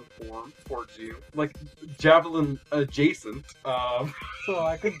javelin form towards you, like javelin adjacent. So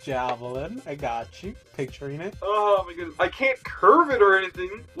like a javelin. I got you. Picturing it. Oh my goodness! I can't curve it or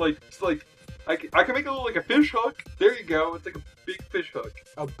anything. It's like I can make it look like a fish hook. There you go. It's like a big fish hook.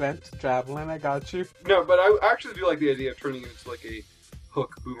 A bent javelin. I got you. No, but I actually do like the idea of turning it into like a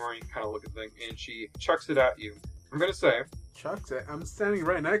hook boomerang kind of looking thing, and she chucks it at you. I'm gonna say. Chucks it. I'm standing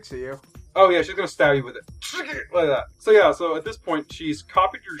right next to you. Oh yeah, she's gonna stab you with it. Like that. So yeah, so at this point she's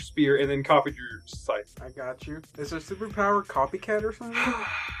copied your spear and then copied your scythe. I got you. Is there superpower copycat or something?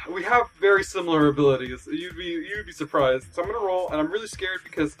 We have very similar abilities. You'd be surprised. So I'm gonna roll, and I'm really scared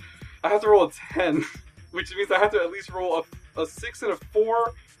because I have to roll a 10, which means I have to at least roll a 6 and a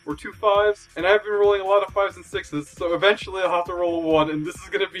 4 or 2 5s, and I've been rolling a lot of 5s and 6s, so eventually I'll have to roll a 1, and this is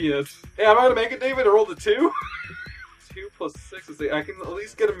gonna be it. Hey, am I gonna make it, David? I rolled a 2? 2 plus 6 is 8. I can at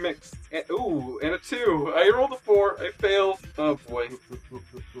least get a mix. And a 2. I rolled a 4. I failed. Oh boy.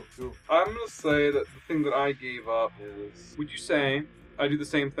 I'm gonna say that the thing that I gave up is... Would you say I do the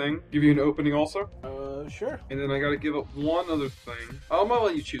same thing? Give you an opening also? Sure. And then I gotta give up one other thing. I'm gonna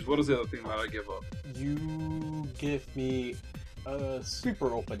let you choose. What is the other thing that I give up? You give me a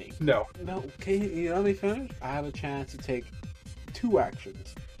super opening. No. No, okay, you let me finish? I have a chance to take 2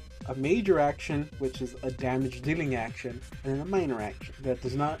 actions. A major action, which is a damage-dealing action, and then a minor action that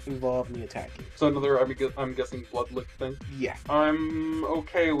does not involve me attacking. So another, I'm guessing, blood lick thing? Yeah. I'm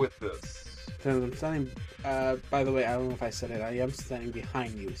okay with this. So I'm standing, by the way, I don't know if I said it, I am standing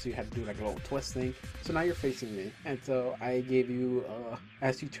behind you, so you had to do like a little twist thing. So now you're facing me. And so I gave you,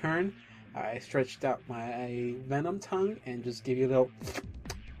 as you turn, I stretched out my venom tongue and just gave you a little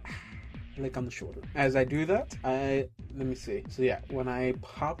lick on the shoulder. As I do that, let me see. So yeah, when I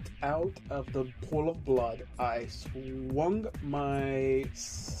popped out of the pool of blood, I swung my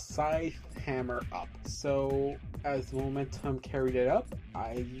scythe hammer up. So as the momentum carried it up,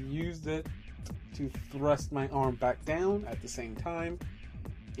 I used it to thrust my arm back down at the same time,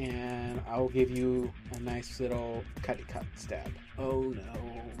 and I'll give you a nice little cutty cut stab. Oh no,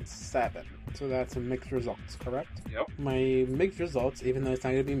 7. So that's a mixed results, correct? Yep. My mixed results, even though it's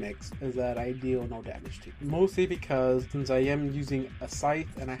not going to be mixed, is that I deal no damage to you. Mostly because since I am using a scythe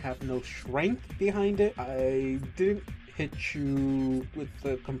and I have no strength behind it, I didn't hit you with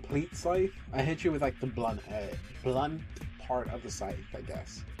the complete scythe. I hit you with like the blunt part of the scythe, I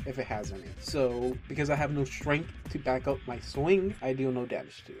guess, if it has any. So, because I have no strength to back up my swing, I deal no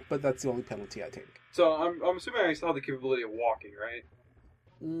damage to you. But that's the only penalty I take. So I'm assuming I still have the capability of walking, right?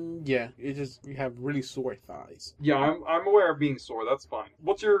 Yeah, you have really sore thighs. Yeah, I'm aware of being sore. That's fine.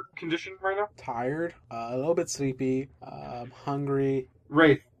 What's your condition right now? Tired, a little bit sleepy, hungry.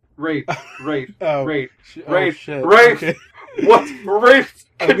 Wraith. Oh, Wraith. shit. Okay. What? Wraith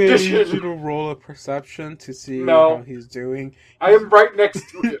I'm gonna condition? need you to roll a perception to see No. how he's doing. I am right next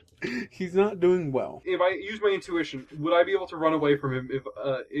to it. He's not doing well. If I use my intuition, would I be able to run away from him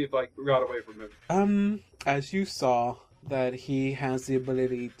if I got away from him? As you saw, that he has the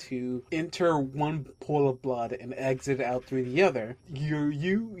ability to enter one pool of blood and exit out through the other,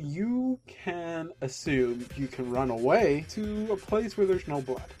 you can assume you can run away to a place where there's no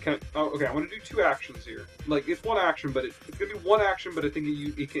blood. Okay, I'm going to do 2 actions here. Like, it's 1 action, but it's going to be 1 action, but I think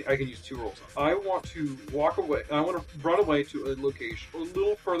I can use 2 rolls. I want to walk away, I want to run away to a location a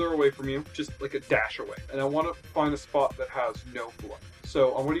little further away from you, just like a dash away. And I want to find a spot that has no blood.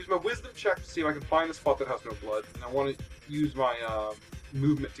 So I'm going to use my wisdom check to see if I can find a spot that has no blood, and I want to use my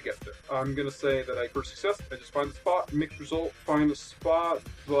movement to get there. I'm going to say that for success, I just find the spot, mixed result, find a spot,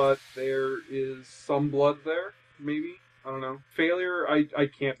 but there is some blood there, maybe? I don't know. Failure, I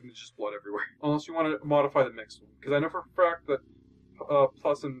can't, and there's just blood everywhere. Unless you want to modify the mixed one, because I know for a fact that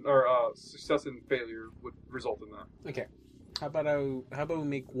success and failure would result in that. Okay. How about we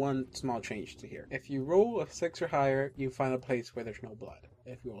make one small change to here? If you roll a 6 or higher, you find a place where there's no blood.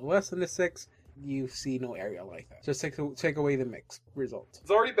 If you roll less than a 6, you see no area like that. Just take away the mixed result.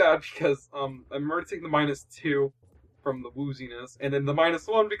 It's already bad because I'm already taking the -2 from the wooziness, and then the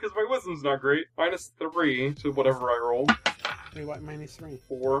 -1 because my wisdom's not great. -3 to whatever I rolled. Wait, what -3?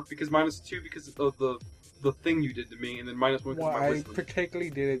 4 because -2 because of the thing you did to me, and then -1 because Well, of my I wisdom. particularly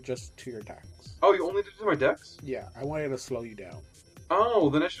did it just to your attacks. Oh, you only did it to my dex? Yeah, I wanted to slow you down.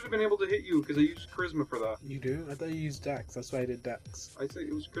 Oh, then I should have been able to hit you because I used charisma for that. You do? I thought you used Dex. That's why I did Dex. I say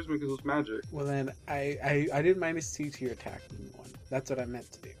it was charisma because it was magic. Well, then I did -2 to your attack one. That's what I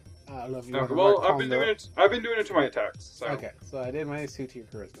meant to do. I love you. Okay, well, I've been doing it to my attacks. So. Okay, so I did -2 to your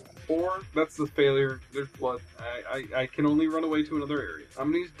charisma. 4, that's the failure. There's blood. I can only run away to another area.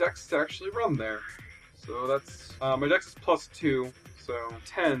 I'm gonna use Dex to actually run there. So that's my Dex is +2, so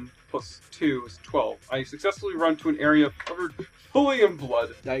 10 plus 2 is 12. I successfully run to an area covered fully in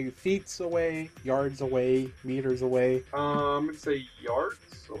blood. Now you feet away, yards away, meters away, I'm gonna say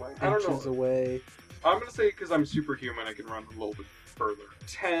yards away. I don't inches know. away. I'm gonna say because I'm superhuman, I can run a little bit further.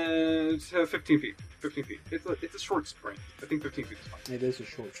 10 to 15 feet. 15 feet. It's a short sprint. I think 15 feet is fine. It is a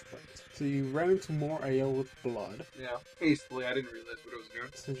short sprint. So you run into more area with blood. Yeah. Hastily, I didn't realize what I was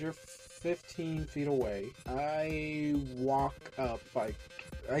doing. Since you're 15 feet away, I walk up like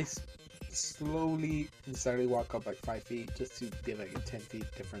slowly and steadily walk up like 5 feet just to get like a 10 feet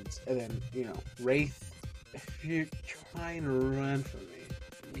difference. And then, Wraith, if you're trying to run from me,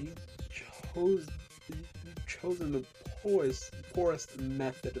 you've chosen the poorest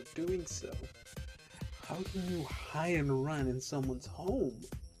method of doing so. How can you hide and run in someone's home?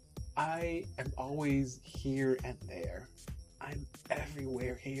 I am always here and there. I'm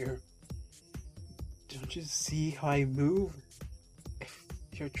everywhere here. Don't you see how I move? If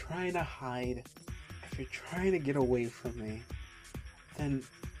you're trying to hide, if you're trying to get away from me, then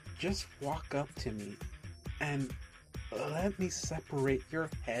just walk up to me and let me separate your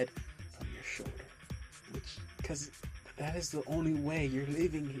head from your shoulder. Because that is the only way you're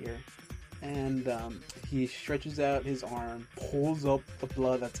living here. And he stretches out his arm, pulls up the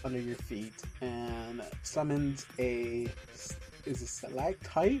blood that's under your feet, and summons is it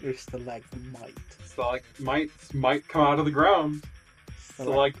stalactite or stalagmite? Stalagmites might come out of the ground.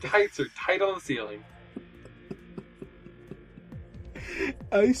 Stalactites are tight on the ceiling.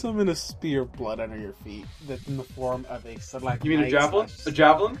 I summon a spear of blood under your feet that's in the form of a stalagmite. You mean a javelin? A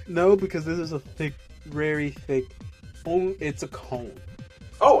javelin? No, because this is a thick, very thick. It's a cone.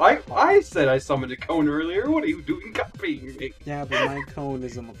 Oh, I said I summoned a cone earlier. What are you doing copying me? Yeah, but my cone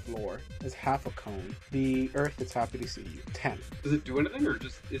is on the floor. It's half a cone. The earth is happy to see you. 10. Does it do anything, or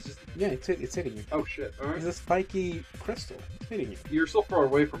it's just... Yeah, it's hitting you. Oh, shit. Alright. It's a spiky crystal. It's hitting you. You're still far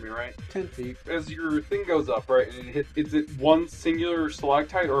away from me, right? 10 feet. As your thing goes up, right, and is it one singular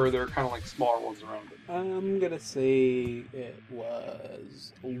stalactite, or are there kind of like smaller ones around it? I'm gonna say it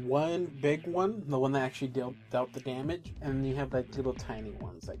was one big one, the one that actually dealt the damage, and you have like little tiny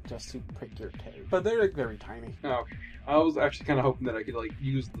ones, like just to prick your toe. But they're like very tiny. Oh, okay. I was actually kind of hoping that I could like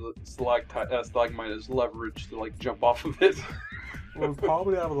use the stalagmite as leverage to like jump off of it. Well,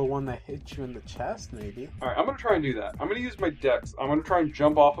 probably out of the one that hit you in the chest, maybe. Alright, I'm gonna try and do that. I'm gonna use my dex. I'm gonna try and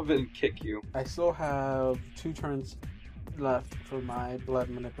jump off of it and kick you. I still have 2 turns left for my blood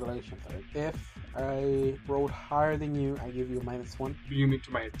manipulation thing. If I rolled higher than you, I give you a -1 Do you mean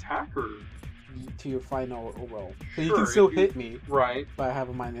to my attack, or...? to your final roll. So you Sure, can still if you- hit me, Right. but I have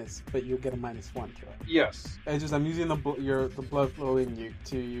a minus, but you'll get a -1 to it. Yes. It's just I'm using the blood flow in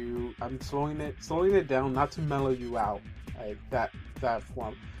you I'm slowing it down, not to mellow you out, like that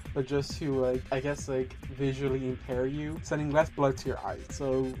form, but just to like I guess like visually impair you, sending less blood to your eyes.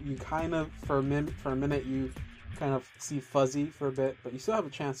 So you kind of for a minute you kind of see fuzzy for a bit, but you still have a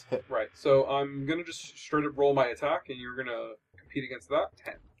chance to hit. Right. So I'm gonna just straight up roll my attack, and you're gonna compete against that.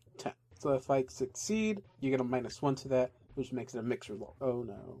 10. 10. So if I succeed, you get a -1 to that, which makes it a mixed result. Oh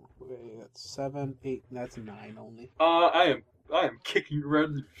no, wait, that's 7, 8. That's 9 only. I am kicking you right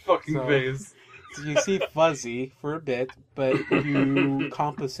in the fucking So- face. So you see fuzzy for a bit, but you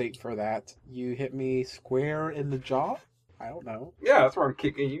compensate for that. You hit me square in the jaw. I don't know. Yeah, that's where I'm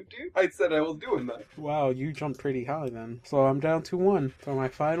kicking you, dude. I said I was doing that. Wow, you jumped pretty high then. So I'm down to 1. For my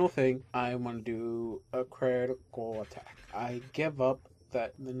final thing, I want to do a critical attack. I give up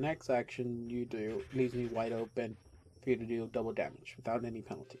that the next action you do leaves me wide open for you to do double damage without any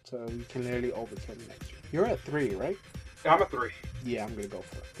penalty. So you can literally overkill me next turn. You're at 3, right? I'm a 3. Yeah, I'm gonna go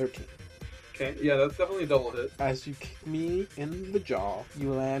for it. 13. Okay, yeah, that's definitely a double hit. As you kick me in the jaw,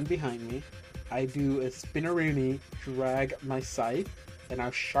 you land behind me. I do a spinneroony, drag my scythe, and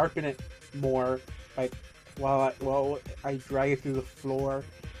I'll sharpen it more by while I drag it through the floor,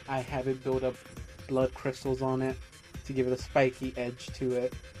 I have it build up blood crystals on it to give it a spiky edge to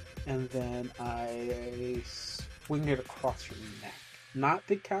it, and then I swing it across your neck, not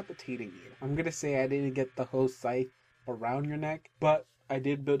decapitating you. I'm gonna say I didn't get the whole scythe around your neck, but I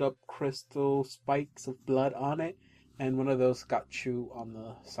did build up crystal spikes of blood on it, and one of those got you on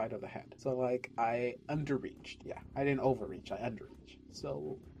the side of the head. So, like, I underreached. Yeah, I didn't overreach, I underreached.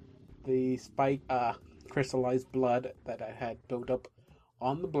 So, the spike, crystallized blood that I had built up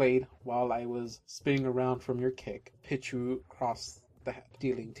on the blade while I was spinning around from your kick hit you across the head,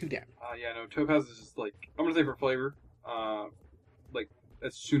 dealing 2 damage. Yeah, no, Topaz is just like, I'm gonna say for flavor, like,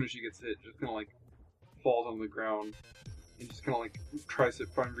 as soon as she gets hit, just kind of like falls on the ground and just kind of like tries to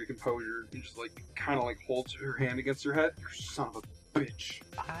find recomposure and just like kind of like holds her hand against her head. You son of a bitch.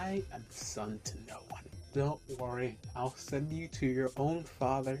 I am son to no one. Don't worry, I'll send you to your own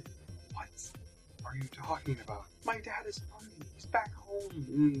father. What are you talking about? My dad is fine. He's back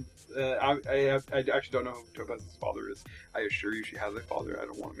home. I actually don't know who Topaz's father is. I assure you she has a father. I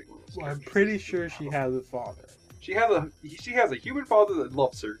don't want to make one of those Well, I'm characters. pretty sure she has a father. She has a human father that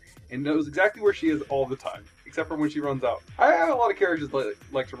loves her and knows exactly where she is all the time, except for when she runs out. I have a lot of characters that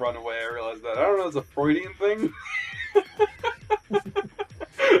like to run away. I realize that. I don't know if it's a Freudian thing.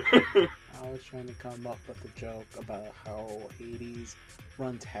 I was trying to come up with a joke about how Hades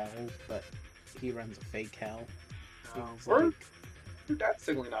runs hell, but he runs a fake hell. It's Or like, her dad's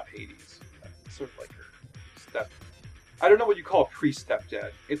technically not Hades. Sort of like her step. I don't know what you call a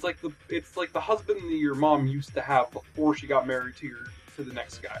pre-stepdad. It's like the husband that your mom used to have before she got married to the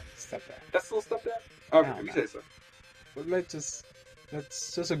next guy. stepdad. That's still stepdad? Okay, No, if you no. say so. But let's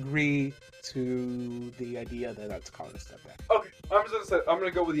just agree to the idea that that's called a stepdad. Okay, I'm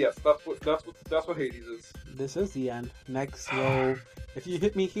gonna go with yes. That's what Hades is. This is the end. Next roll. If you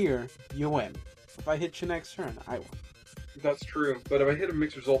hit me here, you win. If I hit you next turn, I win. That's true, but if I hit a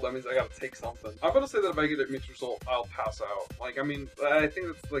mixed result, that means I gotta take something. I'm gonna say that if I get a mixed result, I'll pass out. Like, I mean, I think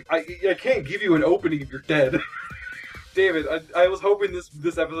that's like I can't give you an opening if you're dead. David, I was hoping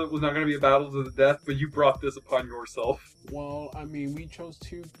this episode was not gonna be a battle to the death, but you brought this upon yourself. Well, I mean, we chose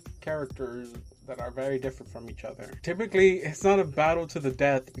 2 characters that are very different from each other. Typically, it's not a battle to the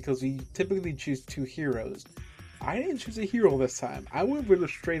death because we typically choose 2 heroes. I didn't choose a hero this time. I went with a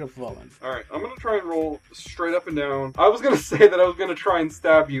straight up villain. Alright, I'm gonna try and roll straight up and down. I was gonna say that I was gonna try and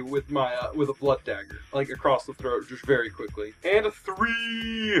stab you with my with a blood dagger, like across the throat, just very quickly. And a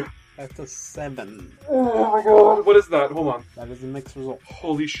 3! That's a 7. Oh my god, what is that? Hold on. That is a mixed result.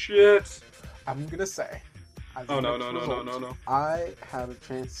 Holy shit! I'm gonna say. as a Oh no, mixed no, no, no, result, no, no. I have a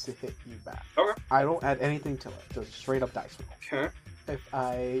chance to hit you back. Okay. I don't add anything to it. Just straight up dice roll. Okay. If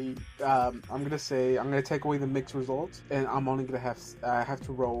I'm gonna take away the mixed results, and I'm only gonna have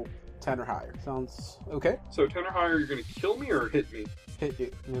to roll 10 or higher. Sounds okay? So 10 or higher, you're gonna kill me or hit me? Hit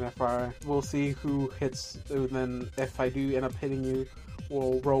you, and if we'll see who hits. And then if I do end up hitting you,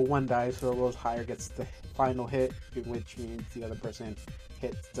 we'll roll 1 dice. Whoever rolls higher gets the final hit, which means the other person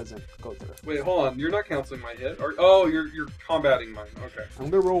hit doesn't go through. Wait, hold on. You're not canceling my hit. Oh, you're combating mine. Okay. I'm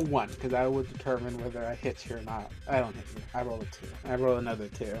gonna roll 1 because I will determine whether I hit you or not. I don't hit you. I roll a 2. I roll another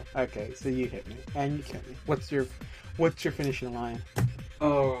 2. Okay, so you hit me and you kill me. What's your finishing line?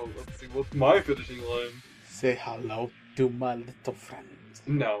 Oh, let's see. What's my finishing line? Say hello to my little friend.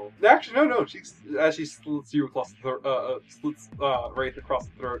 No. Actually, no. As she slits you across the throat, slits Wraith across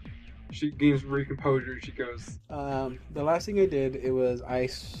the throat. She gains recomposure. She goes. The last thing I did, it was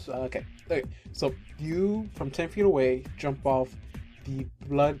okay. So you from 10 feet away jump off the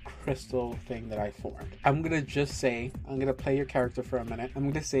blood crystal thing that I formed. I'm gonna play your character for a minute. I'm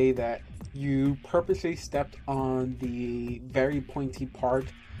gonna say that you purposely stepped on the very pointy part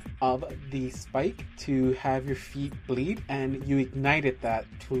of the spike to have your feet bleed, and you ignited that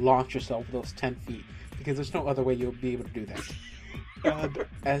to launch yourself those 10 feet because there's no other way you'll be able to do that. And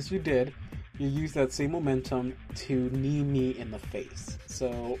as you did, you used that same momentum to knee me in the face.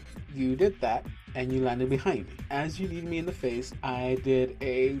 So you did that, and you landed behind me. As you kneed me in the face, I did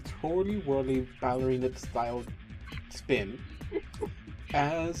a totally whirly ballerina style spin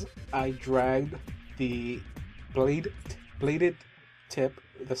as I dragged the bladed tip,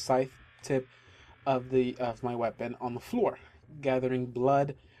 the scythe tip of my weapon on the floor, gathering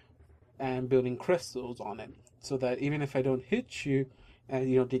blood and building crystals on it, so that even if I don't hit you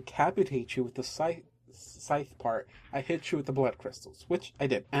and decapitate you with the scythe part, I hit you with the blood crystals, which I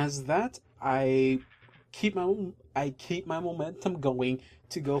did. As that, I keep my momentum going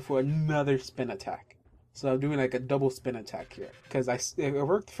to go for another spin attack. So I'm doing like a double spin attack here because it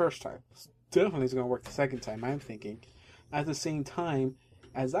worked the first time. Definitely is going to work the second time, I'm thinking. At the same time,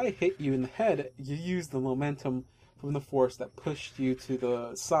 As I hit you in the head, you use the momentum from the force that pushed you to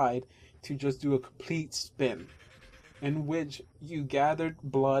the side to just do a complete spin, in which you gathered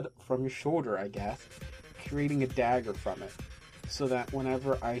blood from your shoulder, I guess, creating a dagger from it, so that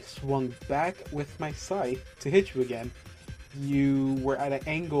whenever I swung back with my scythe to hit you again, you were at an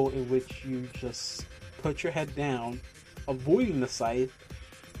angle in which you just put your head down, avoiding the scythe,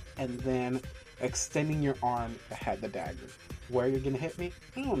 and then extending your arm that had the dagger. Where you're gonna hit me?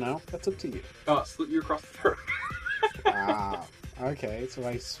 I don't know. That's up to you. Slit you across the throat. Ah, okay. So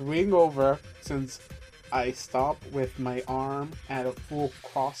I swing over, since I stop with my arm at a full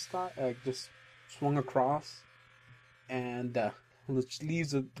cross stop. I just swung across, and which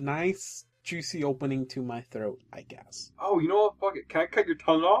leaves a nice, juicy opening to my throat, I guess. Oh, you know what? Fuck it. Can I cut your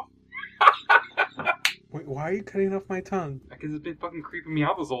tongue off? Wait, why are you cutting off my tongue? Because it's been fucking creeping me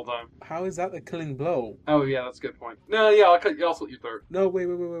out this whole time. How is that a killing blow? Oh, yeah, that's a good point. No, yeah, I'll slit your throat. No, wait.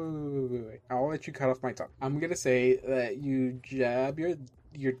 I'll let you cut off my tongue. I'm gonna say that you jab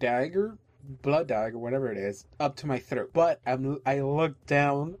your dagger, blood dagger, whatever it is, up to my throat. But I look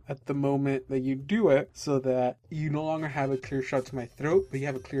down at the moment that you do it, so that you no longer have a clear shot to my throat, but you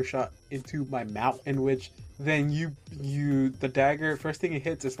have a clear shot into my mouth, in which then the dagger, first thing it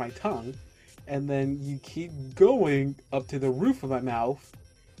hits is my tongue, and then you keep going up to the roof of my mouth,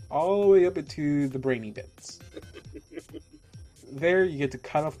 all the way up into the brainy bits. There, you get to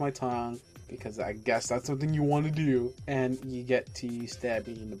cut off my tongue, because I guess that's something you want to do, and you get to stab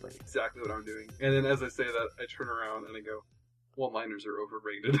me in the brain. Exactly what I'm doing. And then as I say that, I turn around and I go, one-liners are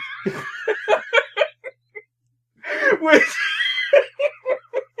overrated. Wait.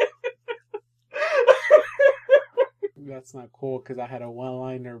 That's not cool, because I had a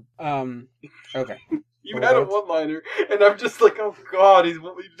one-liner. Okay. You had a one-liner, and I'm just like, oh god, he's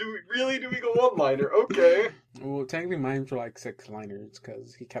really doing a one-liner. Okay. Well, technically mine were like 6-liners,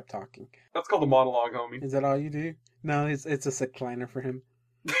 because he kept talking. That's called a monologue, homie. Is that all you do? No, it's a 6-liner for him.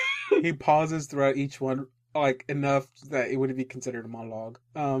 He pauses throughout each one, like, enough that it would be considered a monologue.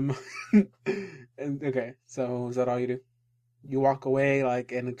 And okay, so is that all you do? You walk away,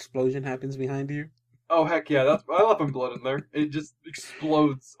 like, an explosion happens behind you? Oh, heck yeah, I left my blood in there. It just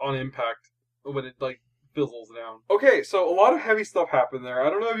explodes on impact when it, like, fizzles down. Okay, so a lot of heavy stuff happened there. I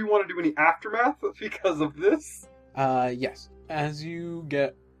don't know if you want to do any aftermath because of this. Yes. As you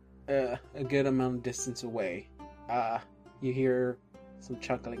get a good amount of distance away, you hear some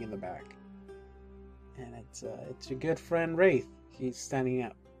chuckling in the back. And it's your good friend Wraith. He's standing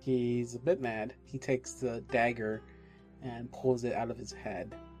up. He's a bit mad. He takes the dagger and pulls it out of his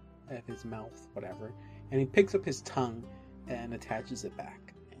head, out of his mouth, whatever. And he picks up his tongue and attaches it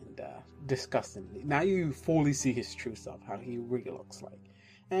back. And disgustingly. Now you fully see his true self, how he really looks like.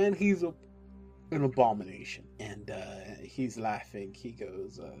 And he's an abomination. And he's laughing. He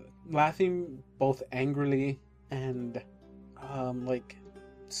goes, laughing both angrily and like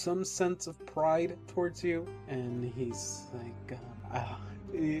some sense of pride towards you. And he's like,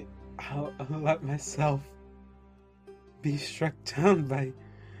 I'll let myself be struck down by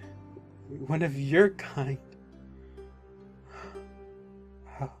one of your kind.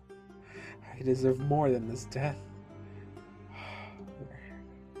 I deserve more than this death.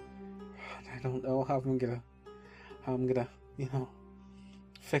 I don't know how I'm gonna,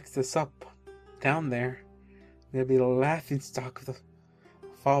 fix this up down there. I'm gonna be the laughing stock of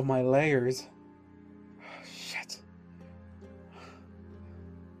all my layers. Shit.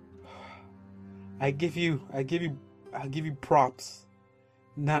 I'll give you props.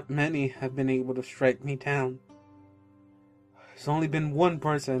 Not many have been able to strike me down. There's only been one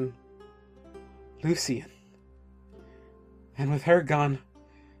person, Lucian. And with her gone,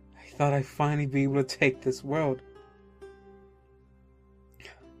 I thought I'd finally be able to take this world.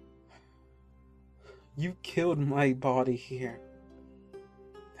 You killed my body here.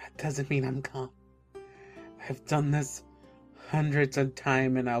 That doesn't mean I'm gone. I've done this hundreds of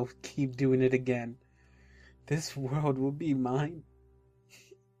times and I'll keep doing it again. This world will be mine.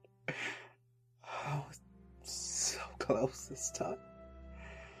 Oh, so close this time.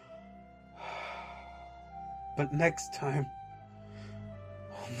 But next time,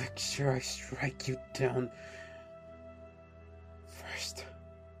 I'll make sure I strike you down first.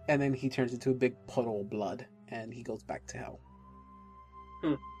 And then he turns into a big puddle of blood, and he goes back to hell.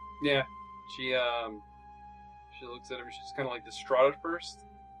 Yeah, she looks at him. She's kind of like distraught at first,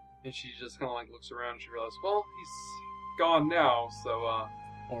 and she just kind of like looks around. And she realizes, well, he's gone now, so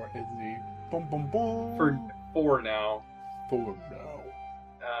or is he? Boom, boom, boom. For now. For now.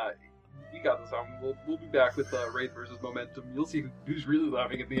 You got this, we'll be back with Wraith versus Momentum. You'll see who's really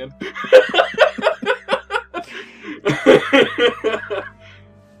laughing at the end.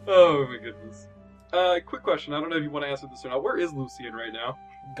 Oh my goodness. Quick question. I don't know if you want to answer this or not. Where is Lucian right now?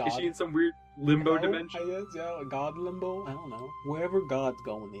 God. Is she in some weird limbo Hell, dimension? I guess, yeah, a god limbo. I don't know. Wherever gods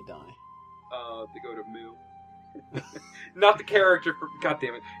go when they die. They go to Moo. Not the character from. God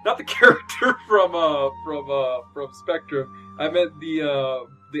damn it! Not the character from Spectrum. I meant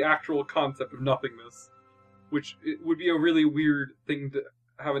the actual concept of nothingness, which it would be a really weird thing to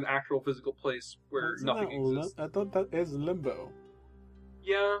have an actual physical place where Isn't nothing that exists. I thought that is limbo.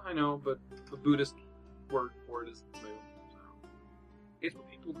 Yeah, I know, but the Buddhist word for it is Moo. It's what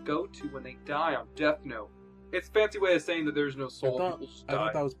people go to when they die on Death Note. It's a fancy way of saying that there's no soul. People just I die.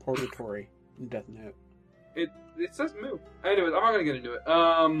 thought that was purgatory in Death Note. It says Moo. Anyways, I'm not gonna get into it.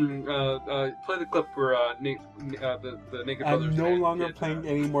 Play the clip where the Naked Brothers. I'm no and longer kids, playing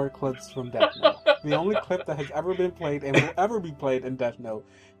any more clips from Death Note. The only clip that has ever been played and will ever be played in Death Note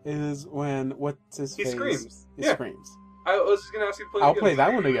is when what's his He face? screams. He Yeah. screams. I was just gonna ask you to play. I'll it play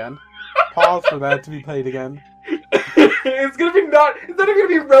that one again. Pause for that to be played again. It's gonna be not. It's not even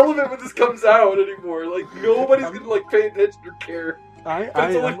gonna be relevant when this comes out anymore. Like nobody's gonna like pay attention or care. I'm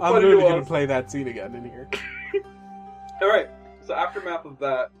funny literally to gonna us. play that scene again in here. All right. So aftermath of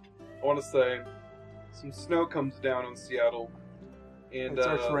that, I want to say some snow comes down on Seattle, and It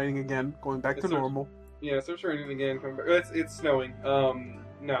starts raining again, going back it to starts- normal. yeah, it starts raining again. Coming back. It's snowing.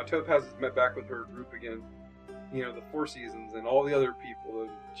 Now Topaz has met back with her group again. You know, the Four Seasons and all the other people that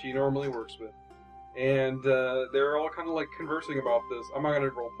she normally works with. And they're all kind of like conversing about this. I'm not going to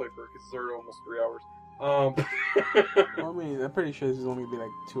roleplay for it because it's already almost 3 hours. Well, I mean, I'm pretty sure this is only gonna be like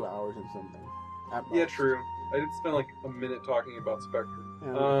 2 hours or something. At Yeah, most. true. I did spend like a minute talking about Spectre.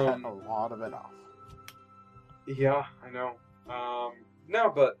 Yeah, we cut a lot of it off. Yeah, I know. No,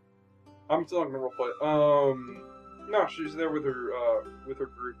 but I'm still not gonna roleplay. No, she's there with her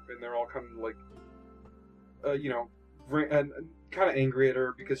group, and they're all kind of like, you know, and kind of angry at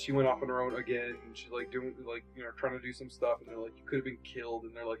her because she went off on her own again, and she's like doing like, you know, trying to do some stuff, and they're like, you could have been killed,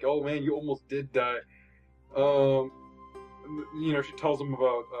 and they're like, oh man, you almost did die. You know, she tells them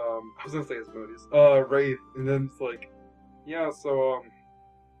about I was gonna say Asmodeus, Wraith, and then it's like, yeah, so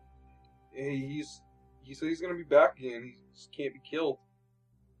he said he's gonna be back again. He just can't be killed.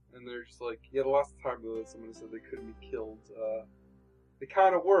 And they're just like, yeah, the last time that somebody said they couldn't be killed, they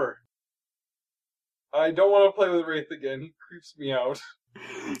kind of were. I don't want to play with Wraith again. He creeps me out.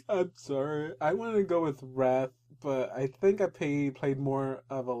 I'm sorry. I wanted to go with Wrath, but I think I played more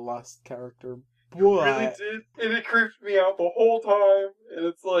of a Lust character. You really did, and it creeped me out the whole time. And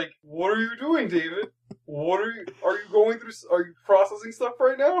it's like, what are you doing, David? What are you going through? Are you processing stuff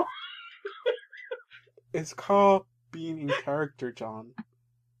right now? It's called being in character, John.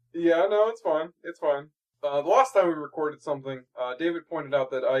 Yeah, no, it's fine. It's fine. The last time we recorded something, David pointed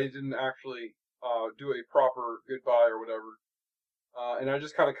out that I didn't actually do a proper goodbye or whatever, and I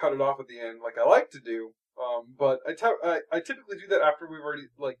just kind of cut it off at the end, like I like to do. But I typically do that after we've already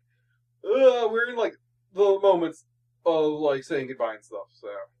like we're in like the moments of like saying goodbye and stuff. So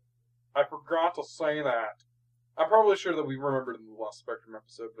I forgot to say that. I'm probably sure that we remembered in the last Spectrum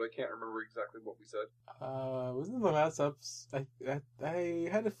episode, but I can't remember exactly what we said. Wasn't the last episode? I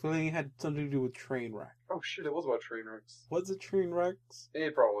had a feeling it had something to do with train wreck. Oh shit, it was about train wrecks. Was it train wrecks?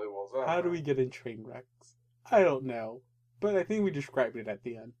 It probably was. I don't How do know. we get in train wrecks? I don't know, but I think we described it at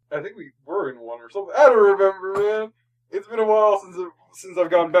the end. I think we were in one or something. I don't remember, man. It's been a while since I've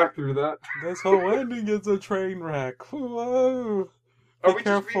gone back through that. This whole ending is a train wreck. Whoa! Are Be we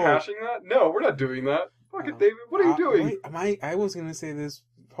careful. just rehashing that? No, we're not doing that. Fuck it, Oh. David. What are you doing? Wait, I was gonna say this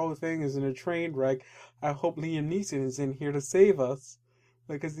whole thing is in a train wreck. I hope Liam Neeson is in here to save us,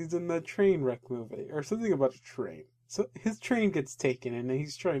 because he's in that train wreck movie or something about a train. So his train gets taken and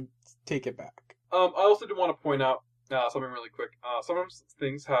he's trying to take it back. I also do want to point out something really quick. Sometimes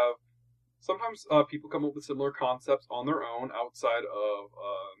people come up with similar concepts on their own outside of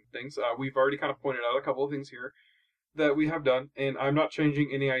things. We've already kind of pointed out a couple of things here that we have done, and I'm not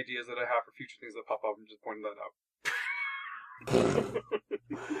changing any ideas that I have for future things that pop up. I'm just pointing that out.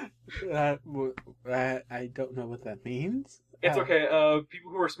 I don't know what that means. It's okay.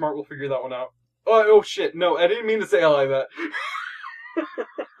 People who are smart will figure that one out. Oh shit! No, I didn't mean to say it like that.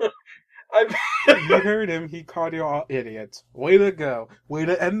 You heard him. He called you all idiots. Way to go. Way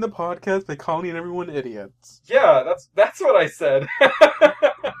to end the podcast by calling everyone idiots. Yeah, that's what I said.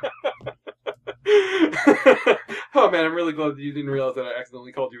 Oh man, I'm really glad that you didn't realize that I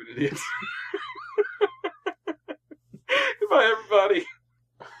accidentally called you an idiot. Goodbye, everybody.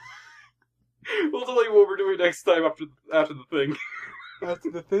 We'll tell you what we're doing next time after the thing.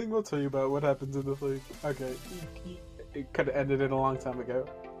 After the thing, we'll tell you about what happens in the thing. Okay. It could have ended it a long time ago.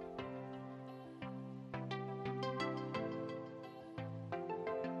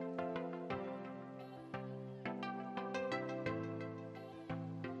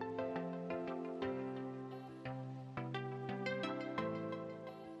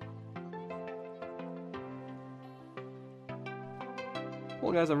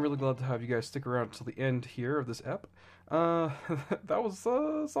 Well, guys, I'm really glad to have you guys stick around till the end here of this ep. That was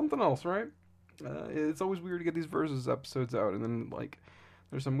something else, right? It's always weird to get these Versus episodes out, and then, like,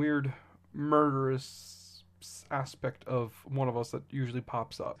 there's some weird murderous aspect of one of us that usually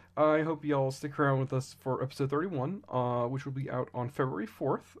pops up. I hope y'all stick around with us for episode 31, which will be out on February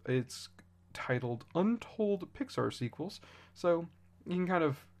 4th. It's titled Untold Pixar Sequels, so you can kind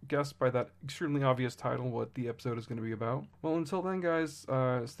of guess by that extremely obvious title what the episode is going to be about. Well, until then, guys,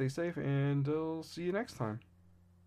 stay safe, and I'll see you next time.